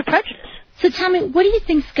is a prejudice. So tell me, what do you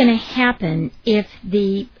think is going to happen if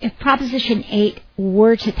Proposition 8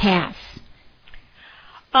 were to pass?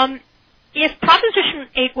 If Proposition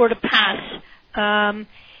 8 were to pass,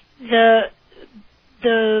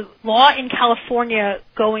 the law in California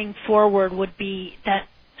going forward would be that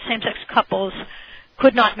same-sex couples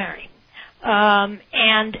could not marry.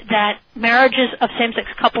 And that marriages of same-sex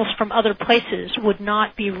couples from other places would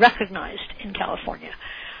not be recognized in California.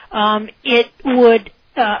 It would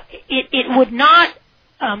not,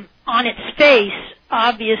 on its face,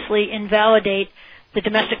 obviously invalidate the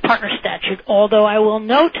domestic partner statute, although I will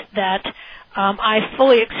note that I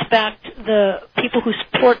fully expect the people who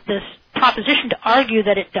support this proposition to argue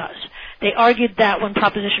that it does. They argued that when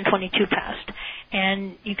Proposition 22 passed,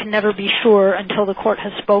 and you can never be sure until the court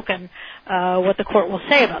has spoken what the court will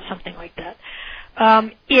say about something like that.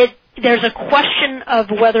 There's a question of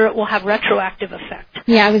whether it will have retroactive effect.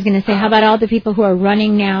 Yeah, I was going to say, how about all the people who are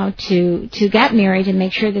running now to get married and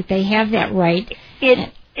make sure that they have that right?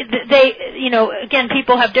 Again,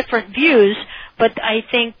 people have different views, but I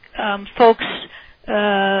think folks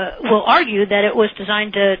will argue that it was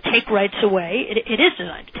designed to take rights away. It is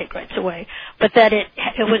designed to take rights away, but that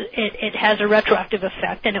it has a retroactive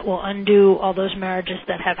effect, and it will undo all those marriages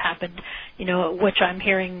that have happened. Which I'm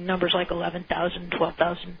hearing numbers like 11,000,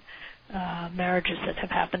 12,000 marriages that have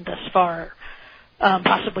happened thus far,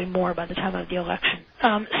 possibly more by the time of the election.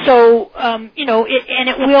 And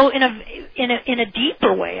it will in a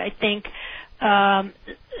deeper way, I think.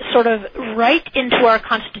 Sort of write into our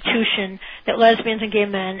Constitution that lesbians and gay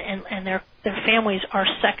men and their families are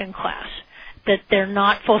second class, that they're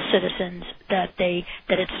not full citizens, that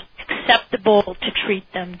it's acceptable to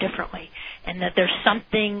treat them differently, and that there's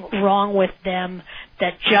something wrong with them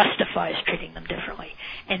that justifies treating them differently.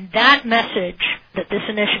 And that message that this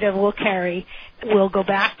initiative will carry will go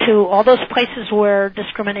back to all those places where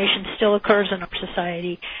discrimination still occurs in our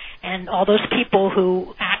society, and all those people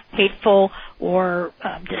who act hateful or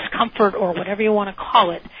discomfort or whatever you want to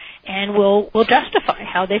call it, and will justify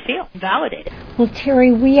how they feel, validate it. Well,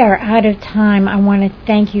 Terry, we are out of time. I want to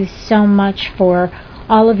thank you so much for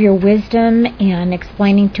all of your wisdom and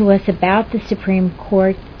explaining to us about the Supreme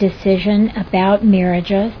Court decision about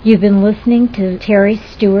marriages. You've been listening to Terry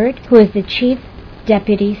Stewart, who is the Chief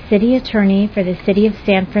Deputy City Attorney for the City of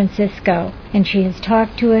San Francisco, and she has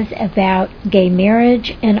talked to us about gay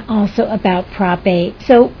marriage and also about Prop 8.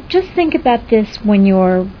 So just think about this when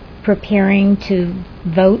you're preparing to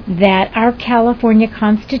vote, that our California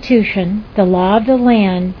Constitution, the law of the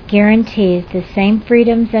land, guarantees the same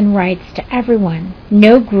freedoms and rights to everyone.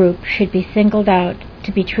 No group should be singled out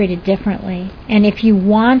to be treated differently. And if you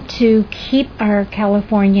want to keep our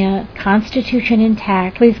California Constitution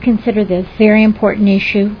intact, please consider this very important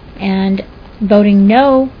issue, and voting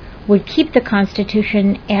no would keep the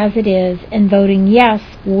Constitution as it is, and voting yes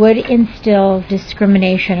would instill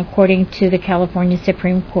discrimination according to the California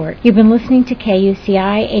Supreme Court. You've been listening to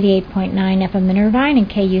KUCI 88.9 FM in Irvine and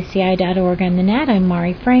KUCI.org on the net. I'm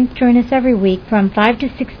Mari Frank. Join us every week from 5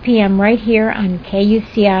 to 6 p.m. right here on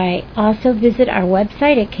KUCI. Also visit our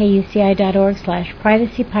website at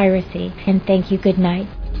KUCI.org/privacypiracy. And thank you. Good night.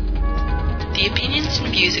 The opinions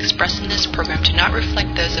and views expressed in this program do not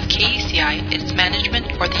reflect those of KUCI, its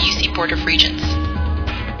management, or the UC Board of Regents.